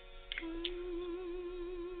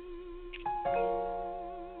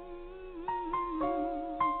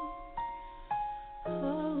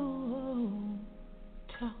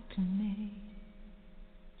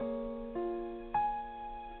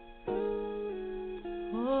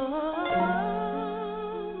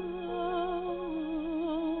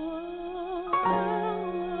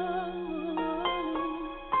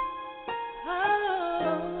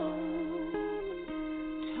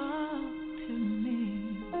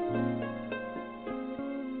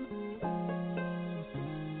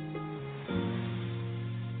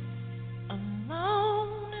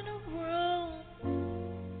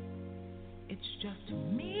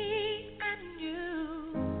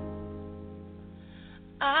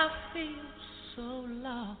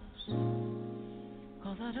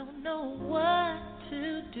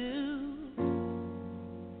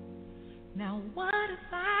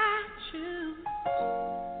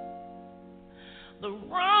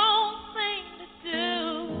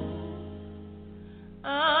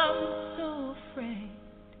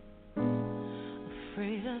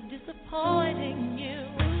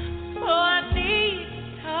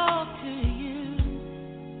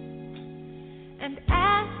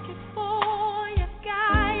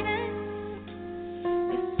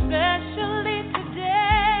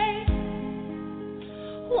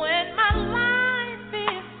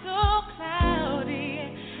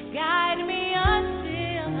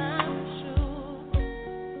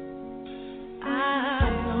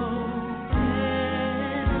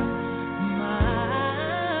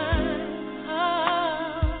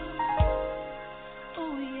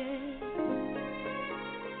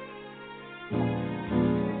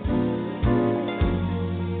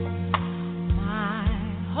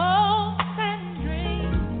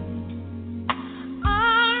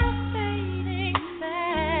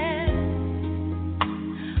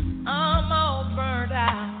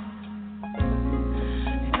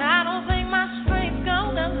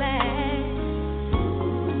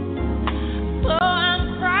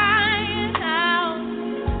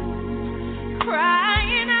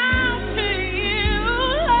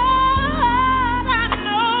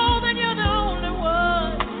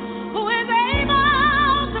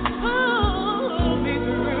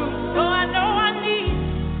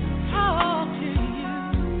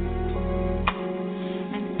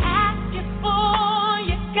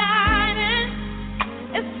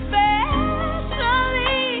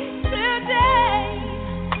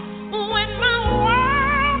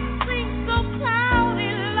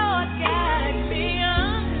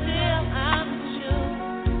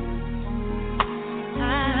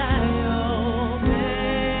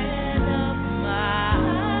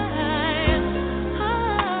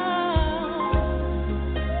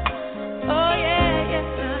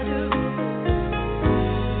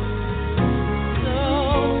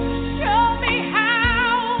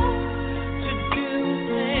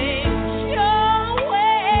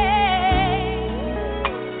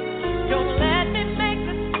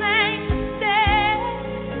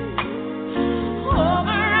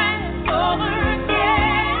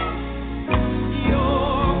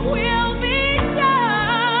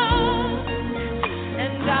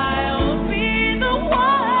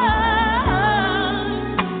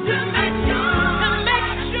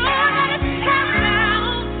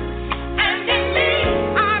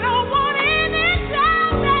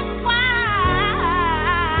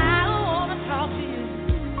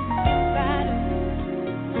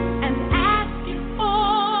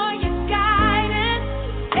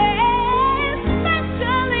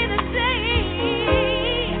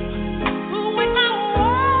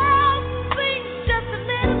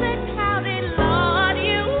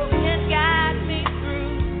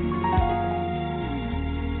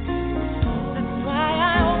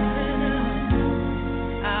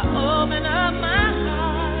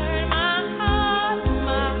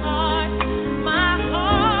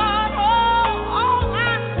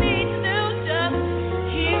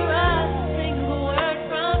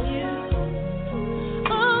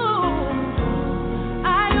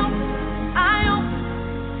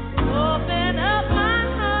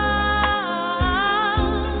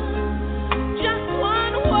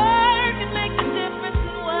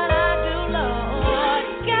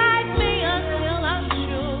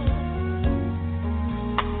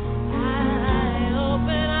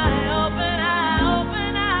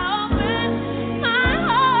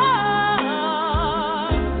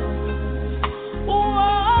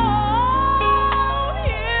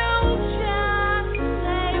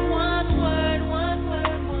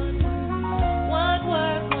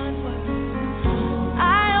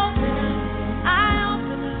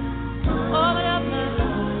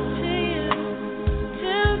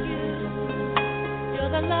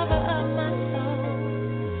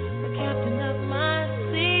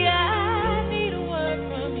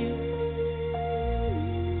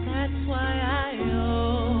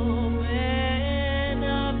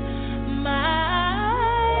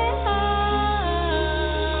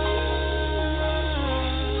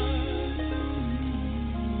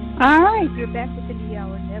 right, you're back with the Knee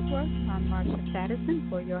Hour Network. I'm Marsha Thadison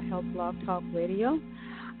for your Health Blog Talk Radio.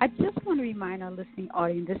 I just want to remind our listening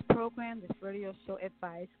audience, this program, this radio show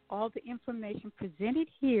advice, all the information presented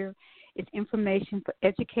here is information for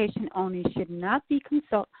education only, should not be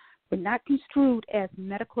not construed as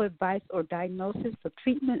medical advice or diagnosis for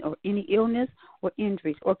treatment or any illness or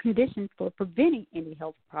injuries or conditions for preventing any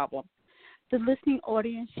health problem. The listening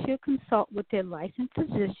audience should consult with their licensed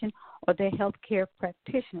physician or their healthcare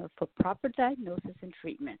practitioner for proper diagnosis and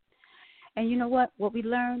treatment. And you know what? What we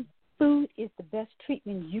learned, food is the best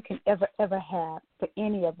treatment you can ever have for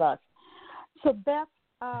any of us. So, Beth,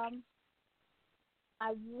 I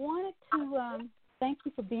wanted to thank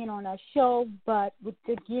you for being on our show, but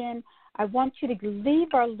again, I want you to leave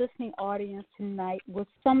our listening audience tonight with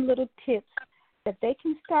some little tips that they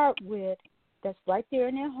can start with that's right there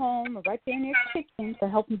in their home or right there in their kitchen to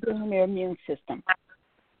help them build their immune system.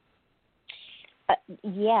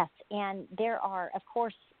 Yes, and there are, of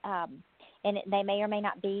course, and they may or may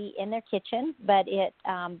not be in their kitchen, but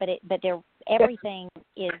everything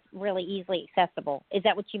is really easily accessible. Is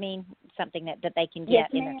that what you mean? Something that they can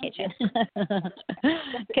get in their kitchen?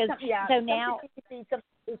 So now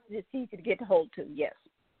it's easy to get hold to. Yes.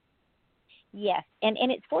 Yes, and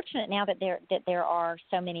it's fortunate now that there are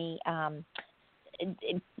so many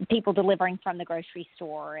people delivering from the grocery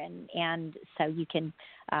store, and so you can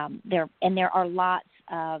there are lots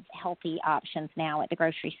of healthy options now at the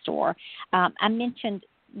grocery store. I mentioned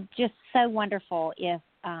just so wonderful if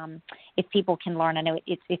people can learn. I know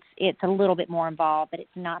it's a little bit more involved, but it's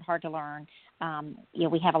not hard to learn.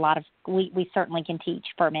 We have a lot of we certainly can teach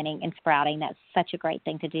fermenting and sprouting. That's such a great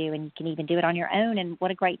thing to do, and you can even do it on your own. And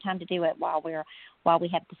what a great time to do it while we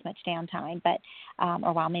have this much downtime,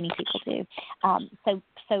 or while many people do.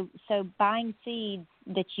 So buying seeds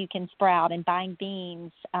that you can sprout and buying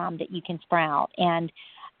beans that you can sprout, and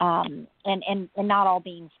not all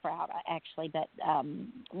beans sprout actually, but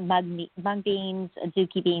mung beans,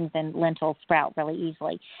 zucchini beans, and lentils sprout really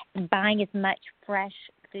easily. And buying as much fresh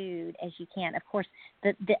food as you can. Of course,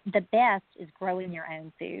 the best is growing your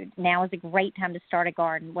own food. Now is a great time to start a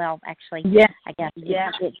garden. Well, actually, I guess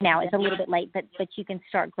now it's a little bit late, but you can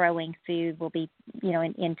start growing food. We'll be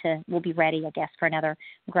we'll be ready, I guess, for another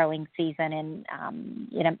growing season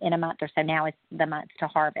in a month or so. Now is the month to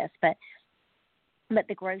harvest, but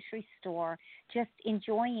the grocery store, just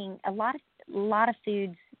enjoying a lot of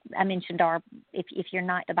foods I mentioned are, if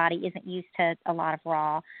the body isn't used to a lot of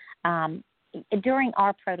raw. During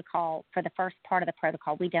our protocol, for the first part of the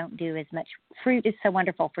protocol, we don't do as much. Fruit is so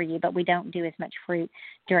wonderful for you, but we don't do as much fruit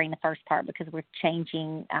during the first part because we're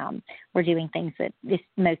changing. We're doing things that is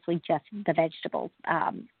mostly just the vegetables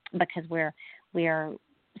because we're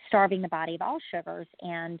starving the body of all sugars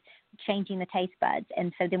and changing the taste buds.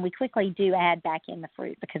 And so then we quickly do add back in the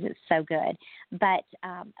fruit because it's so good. But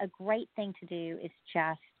a great thing to do is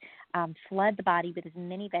just flood the body with as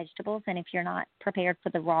many vegetables. And if you're not prepared for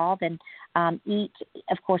the raw, then eat.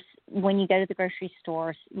 Of course, when you go to the grocery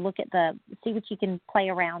store, see what you can play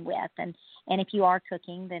around with. And if you are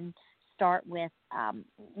cooking, then start with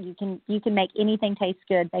you can make anything taste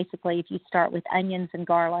good. Basically, if you start with onions and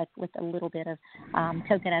garlic with a little bit of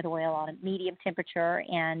coconut oil on a medium temperature,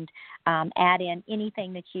 and add in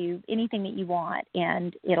anything that you want,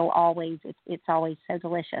 and it's always so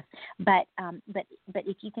delicious. But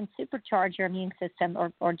if you can supercharge your immune system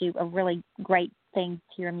or do a really great thing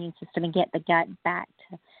to your immune system and get the gut back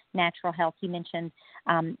to natural health, you mentioned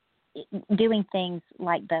doing things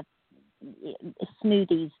like the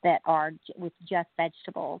smoothies that are with just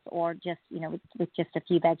vegetables, or just with just a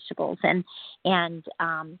few vegetables, and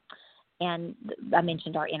I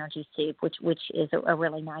mentioned our energy soup, which is a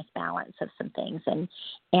really nice balance of some things,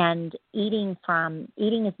 and eating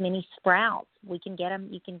as many sprouts. We can get them.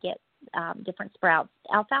 You can get different sprouts.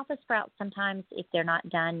 Alfalfa sprouts sometimes, if they're not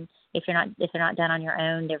done on your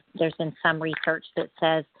own, there's been some research that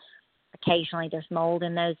says occasionally there's mold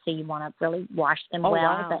in those, so you want to really wash them well.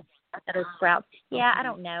 Wow. But those sprouts, I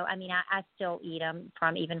don't know. I mean, I still eat them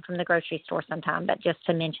even from the grocery store sometimes, but just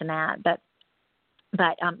to mention that. But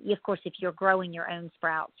of course, if you're growing your own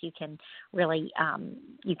sprouts, you can really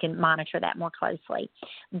you can monitor that more closely.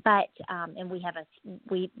 But and we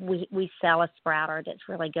sell a sprouter that's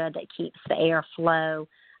really good that keeps the airflow.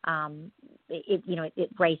 It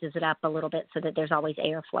raises it up a little bit so that there's always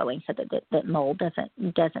air flowing, so that mold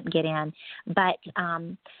doesn't get in. But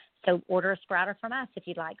so order a sprouter from us if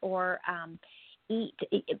you'd like, or eat.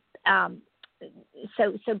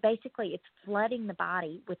 so basically it's flooding the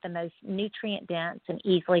body with the most nutrient dense and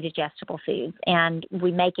easily digestible foods, and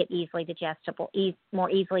we make it easily digestible, more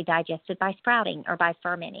easily digested by sprouting or by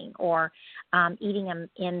fermenting, or eating them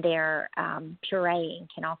in their pureeing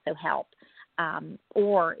can also help.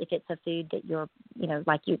 Or if it's a food that your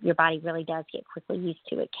body really does get quickly used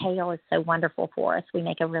to it. Kale is so wonderful for us. We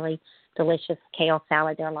make a really delicious kale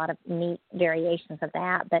salad. There are a lot of neat variations of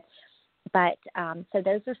that, but so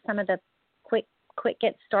those are some of the quick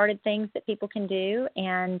get started things that people can do,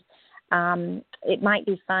 and it might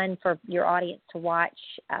be fun for your audience to watch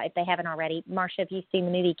if they haven't already. Marsha, have you seen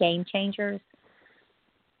the movie Game Changers?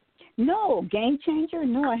 No, Game Changer?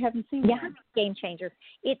 No, I haven't seen Yeah, that. Game Changers.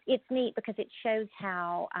 It's neat because it shows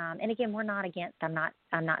how, and again, we're not against. I'm not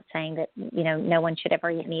saying that no one should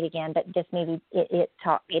ever eat meat again, but this movie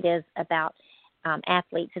it is about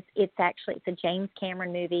athletes. It's a James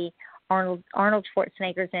Cameron movie. Arnold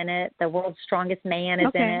Schwarzenegger's in it. The World's Strongest Man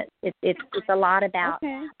is in it. It's a lot about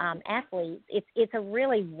athletes. It's a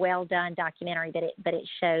really well done documentary, but it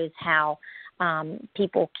shows how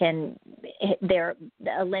people can the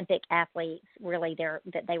Olympic athletes really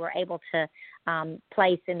that they were able to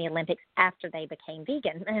place in the Olympics after they became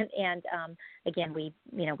vegan. And again, we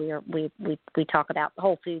talk about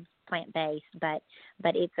whole foods, plant-based, but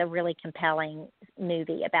it's a really compelling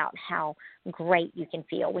movie about how great you can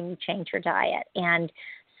feel when you change your diet. And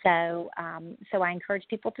so I encourage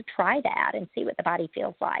people to try that and see what the body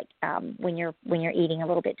feels like when you're eating a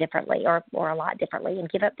little bit differently or a lot differently, and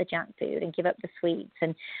give up the junk food and give up the sweets,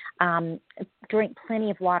 and drink plenty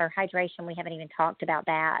of water. Hydration, we haven't even talked about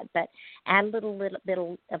that, but add a little bit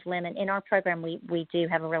of lemon. In our program, we do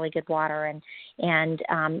have a really good water, and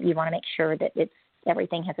you want to make sure that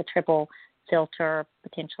everything has a triple filter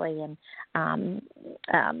potentially, and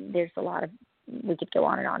there's a lot of, we could go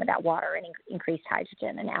on and on about water and increased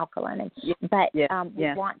hydrogen and alkaline, we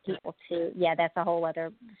want people to, that's a whole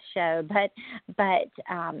other show, but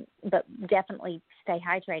definitely stay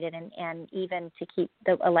hydrated, and even to keep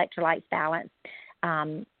the electrolytes balanced,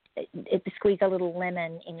 squeeze a little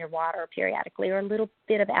lemon in your water periodically, or a little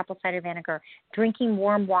bit of apple cider vinegar. Drinking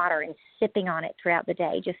warm water and sipping on it throughout the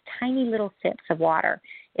day, just tiny little sips of water,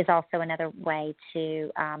 is also another way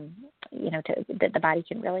to, that the body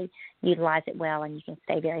can really utilize it well, and you can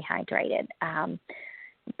stay very hydrated. And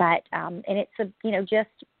it's just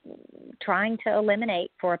trying to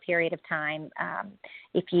eliminate for a period of time.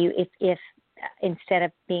 If instead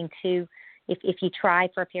of being too, if you try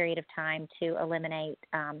for a period of time to eliminate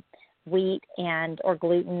wheat or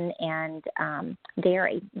gluten and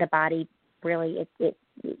dairy, the body really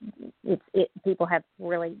people have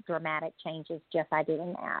really dramatic changes just by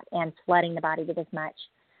doing that, and flooding the body with as much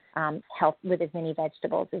health, with as many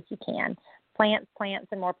vegetables as you can. Plants,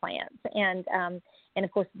 and more plants, and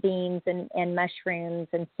of course beans and mushrooms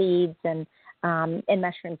and seeds, and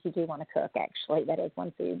mushrooms you do want to cook. Actually, that is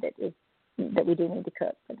one food that we do need to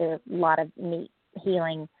cook. But there are a lot of neat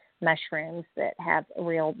healing mushrooms that have a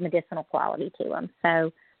real medicinal quality to them.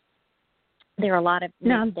 So there are a lot of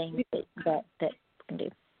neat things that can do.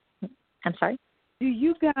 I'm sorry? Do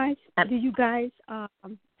you guys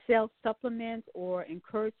sell supplements or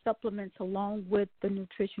encourage supplements along with the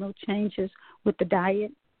nutritional changes with the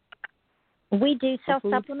diet? We do sell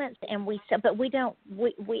supplements, and we sell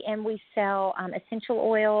essential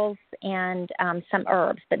oils and some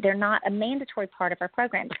herbs, but they're not a mandatory part of our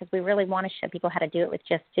program because we really want to show people how to do it with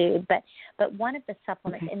just food. But one of the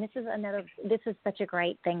supplements, and this is such a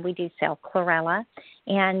great thing, we do sell chlorella,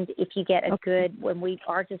 and if you get a good,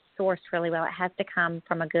 ours is sourced really well. It has to come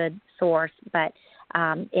from a good source, but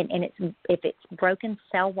and if it's broken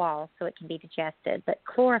cell wall, so it can be digested. But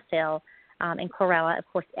chlorophyll. And chlorella, of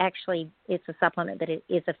course, actually it's a supplement, but it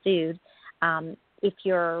is a food. If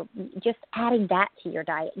you're just adding that to your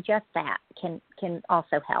diet, just that can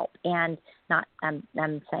also help. And I'm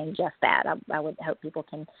saying just that. I would hope people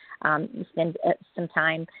can spend some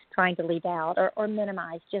time trying to leave out or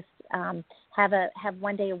minimize. Just have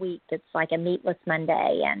one day a week that's like a meatless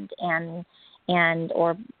Monday, and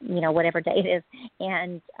or whatever day it is,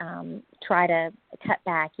 and try to cut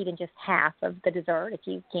back even just half of the dessert if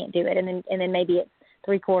you can't do it, and then maybe it's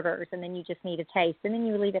 3/4, and then you just need a taste, and then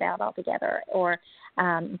you leave it out altogether. Or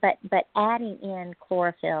but adding in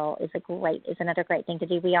chlorophyll is another great thing to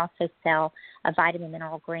do. We also sell a vitamin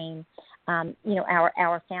mineral green.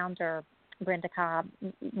 Our founder Brenda Cobb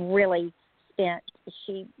really that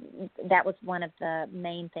was one of the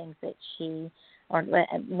main things that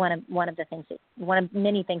one of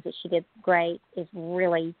many things that she did great is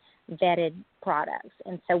really vetted products.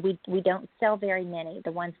 And so we don't sell very many.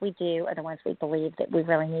 The ones we do are the ones we believe that we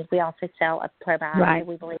really need. We also sell a probiotic that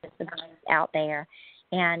we believe is the best out there.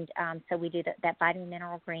 And so we do that vitamin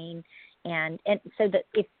mineral green. And so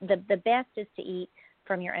the best is to eat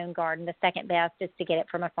from your own garden. The second best is to get it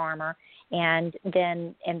from a farmer, and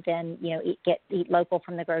then eat local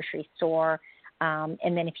from the grocery store.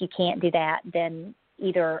 And then if you can't do that, then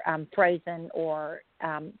either frozen or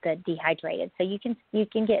the dehydrated. So you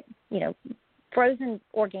can get frozen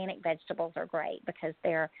organic vegetables are great because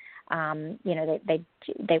they're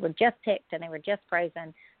they were just picked and they were just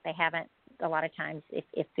frozen. They haven't, a lot of times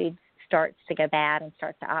if food starts to go bad and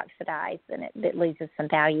starts to oxidize, then it loses some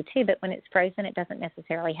value too. But when it's frozen, it doesn't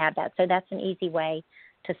necessarily have that. So that's an easy way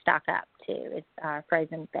to stock up too, is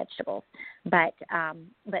frozen vegetables. But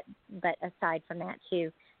aside from that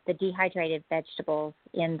too, the dehydrated vegetables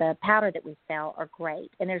in the powder that we sell are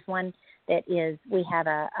great. And there's one that is, we have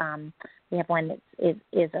one that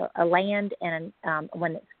is a land, and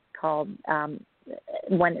one that's called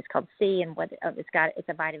C, and it's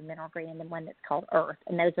a vitamin mineral green, and then one that's called Earth,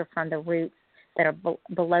 and those are from the roots that are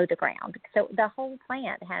below the ground. So the whole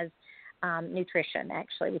plant has nutrition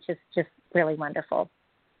actually, which is just really wonderful.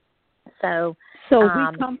 So we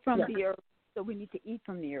come from the earth, so we need to eat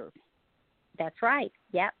from the earth. That's right.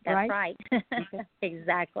 Yep, that's right.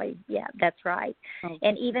 Exactly. Yeah, that's right. Okay.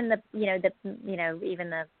 And even the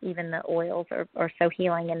oils are so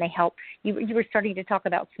healing, and they help. You were starting to talk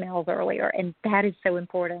about smells earlier, and that is so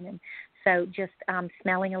important. And so just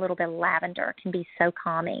smelling a little bit of lavender can be so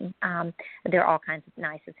calming. There are all kinds of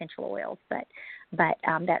nice essential oils, but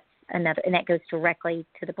that's another, and that goes directly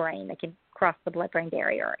to the brain. They can cross the blood-brain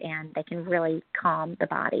barrier, and they can really calm the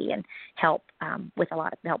body and help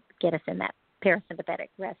help get us in that parasympathetic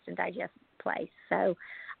rest and digest place. So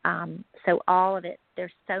all of it,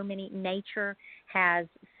 there's so many, nature has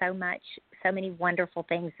so many wonderful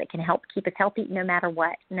things that can help keep us healthy no matter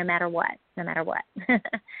what.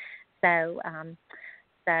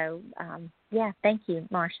 Yeah, thank you,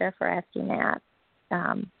 Marsha, for asking that.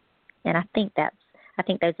 And I think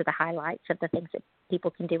those are the highlights of the things that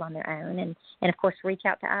people can do on their own. And of course, reach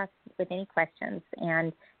out to us with any questions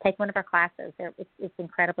and take one of our classes. It's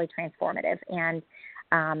incredibly transformative. And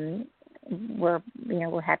we're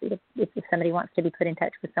happy to, if somebody wants to be put in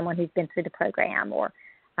touch with someone who's been through the program, or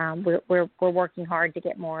we're working hard to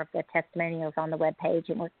get more of the testimonials on the webpage,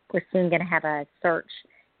 and we're soon going to have a search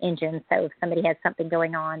engine. So if somebody has something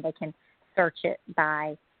going on, they can search it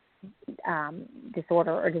by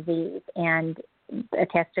disorder or disease, and a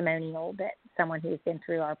testimonial that someone who's been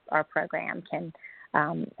through our program can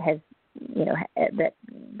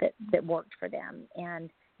that worked for them. And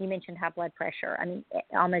you mentioned high blood pressure. I mean,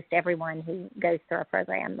 almost everyone who goes through our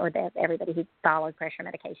program, or everybody who followed pressure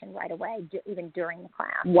medication right away, even during the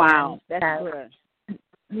class. Wow, that's good.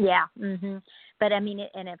 Yeah. Mm-hmm. But I mean,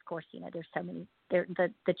 and of course, there's so many.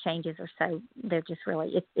 The changes are so, they're just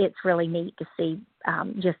really, it's really neat to see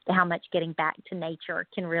just how much getting back to nature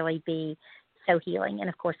can really be so healing. And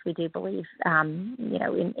of course, we do believe,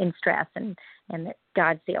 in stress, and that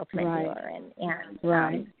God's the ultimate healer,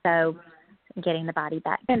 and so getting the body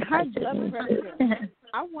back. And high blood pressure,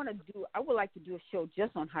 I would like to do a show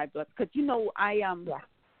just on high blood, because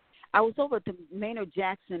I was over at the Maynard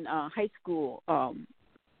Jackson High School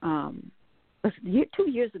 2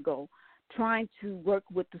 years ago, trying to work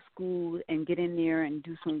with the school and get in there and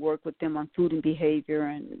do some work with them on food and behavior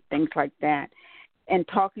and things like that. And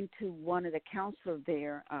talking to one of the counselors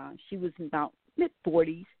there, she was in about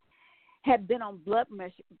mid-40s, had been on blood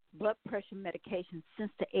pressure medication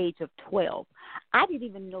since the age of 12. I didn't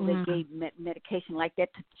even know they gave medication like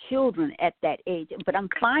that to children at that age. But I'm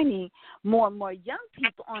finding more and more young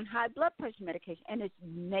people on high blood pressure medication, and it's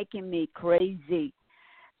making me crazy.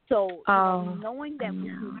 So knowing that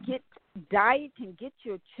we can diet can get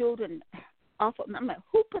your children off of, I'm like,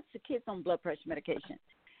 who puts the kids on blood pressure medication?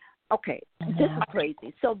 Okay, this is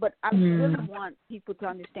crazy. So, but I really want people to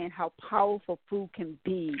understand how powerful food can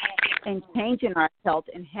be in changing our health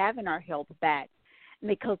and having our health back.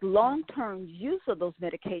 Because long-term use of those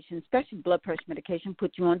medications, especially blood pressure medication,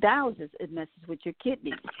 put you on dialysis. It messes with your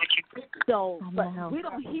kidneys. So, but we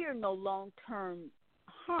don't hear no long-term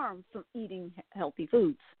harm from eating healthy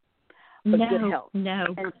foods. But good health. No,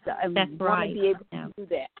 and that's right. Want to be able to do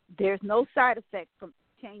that. There's no side effect from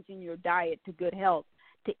changing your diet to good health,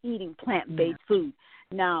 to eating plant-based food.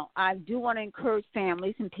 Now, I do want to encourage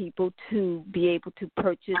families and people to be able to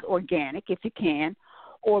purchase organic if you can,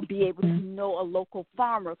 or be able to know a local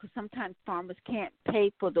farmer, because sometimes farmers can't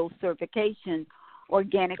pay for those certifications,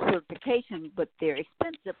 organic certification, but they're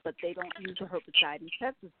expensive, but they don't use a herbicide and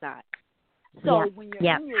pesticide. So when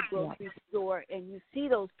you're in your grocery store and you see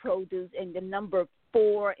those produce and the number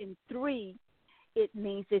 4 and 3, it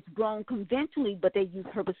means it's grown conventionally, but they use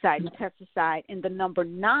herbicide and pesticide. And the number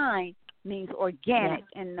 9 means organic,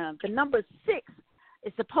 and the number 6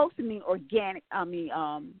 is supposed to mean organic.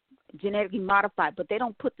 Genetically modified, but they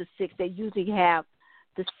don't put the 6. They usually have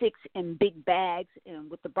the 6 in big bags and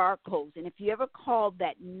with the barcodes. And if you ever call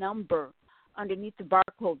that number underneath the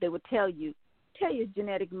barcode, they would tell you it's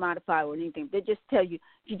genetically modified or anything. They just tell you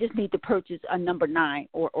just need to purchase a number 9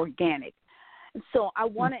 or organic. And so I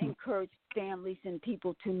want to encourage families and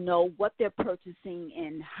people to know what they're purchasing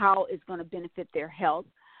and how it's going to benefit their health.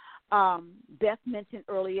 Beth mentioned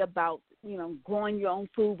earlier about, growing your own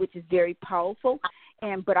food, which is very powerful.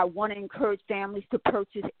 But I want to encourage families to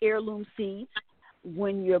purchase heirloom seeds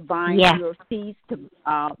when you're buying your seeds to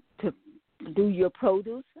do your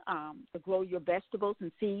produce, to grow your vegetables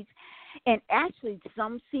and seeds. And actually,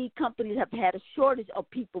 some seed companies have had a shortage of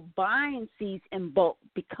people buying seeds in bulk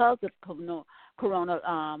because of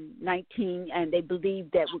Corona-19, and they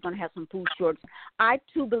believe that we're going to have some food shortage. I,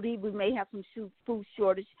 too, believe we may have some food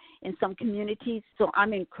shortage in some communities, so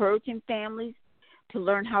I'm encouraging families to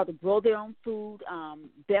learn how to grow their own food.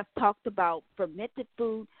 Beth talked about fermented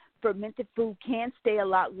food. Fermented food can stay a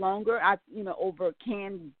lot longer, over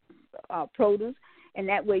canned produce, and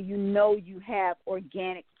that way you have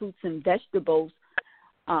organic fruits and vegetables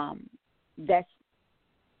that's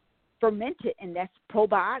fermented, and that's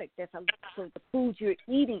probiotic. So the food you're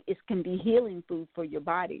eating can be healing food for your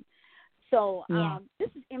body. So this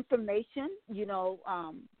is information. These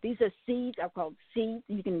are seeds. I call seeds.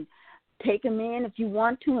 You can take them in if you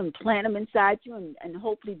want to and plant them inside you, and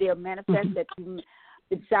hopefully they'll manifest that you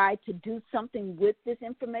decide to do something with this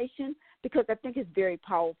information, because I think it's very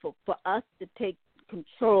powerful for us to take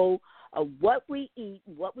control of what we eat,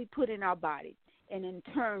 what we put in our body, and in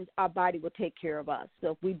turn, our body will take care of us.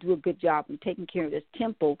 So if we do a good job in taking care of this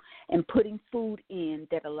temple and putting food in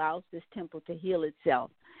that allows this temple to heal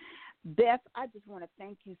itself. Beth, I just want to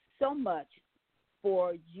thank you so much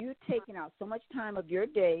for you taking out so much time of your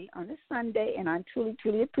day on a Sunday, and I truly,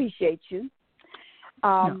 truly appreciate you.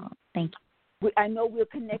 Thank you. I know we'll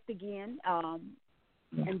connect again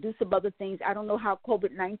and do some other things. I don't know how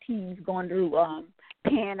COVID-19 is going to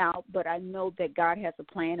pan out, but I know that God has a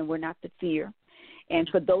plan, and we're not to fear. And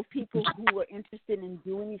for those people who are interested in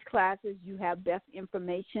doing these classes, you have Beth's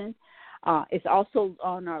information. It's also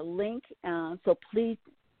on our link. So please,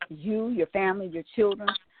 your family, your children,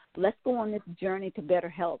 let's go on this journey to better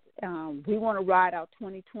health. We want to ride out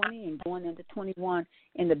 2020 and going into 21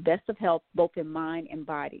 in the best of health, both in mind and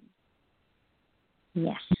body.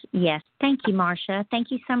 Yes. Thank you, Marsha.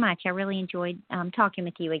 Thank you so much. I really enjoyed talking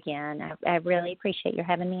with you again. I really appreciate your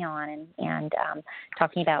having me on and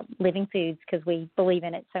talking about living foods, because we believe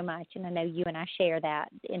in it so much. And I know you and I share that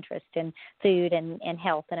interest in food and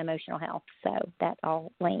health and emotional health. So that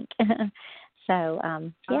all link. Thank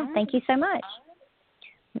you so much.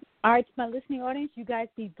 All right, to my listening audience, you guys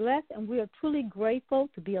be blessed, and we are truly grateful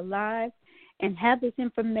to be alive and have this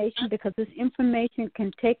information, because this information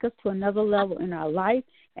can take us to another level in our life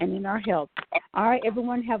and in our health. All right,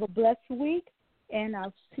 everyone, have a blessed week, and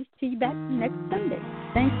I'll see you back next Sunday.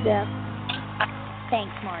 Thanks, Beth.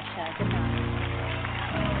 Thanks, Marsha. Good night.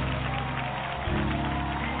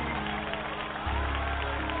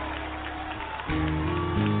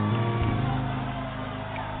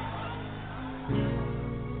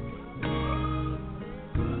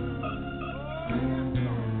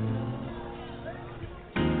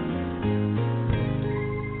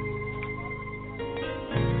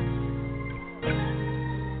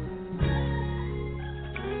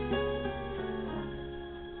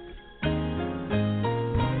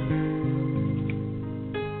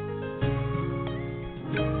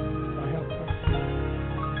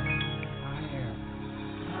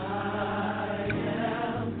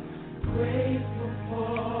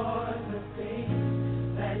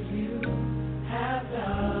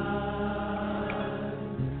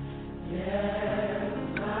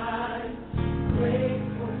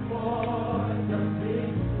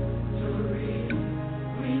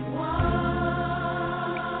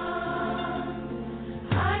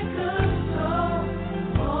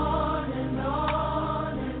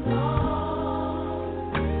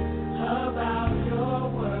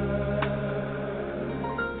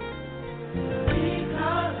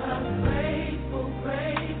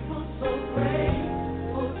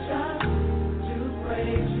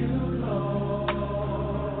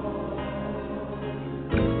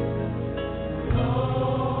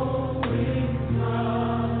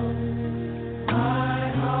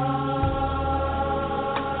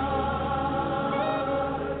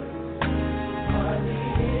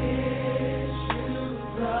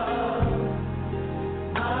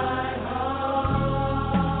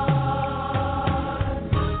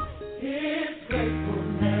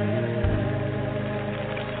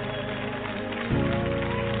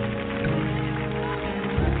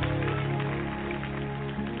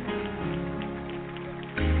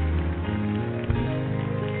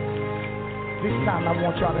 time, I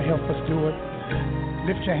want y'all to help us do it.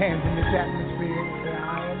 Lift your hands in this atmosphere and say,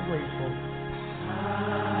 I am grateful.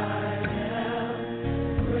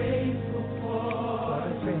 For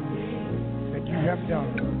the things that you have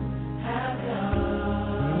done.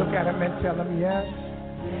 Look at him and tell him, yes,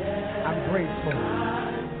 I'm grateful.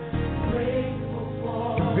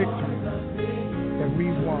 The victory that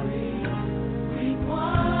we've won.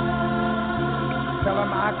 Tell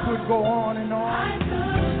him I could go on and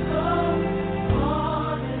on.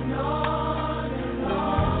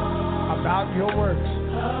 About your works.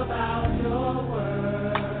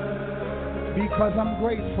 Because I'm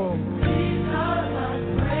grateful.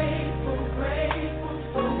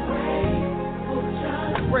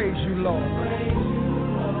 Praise you, Lord.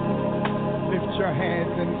 Lift your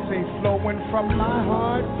hands and say, flowing from my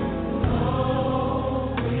heart.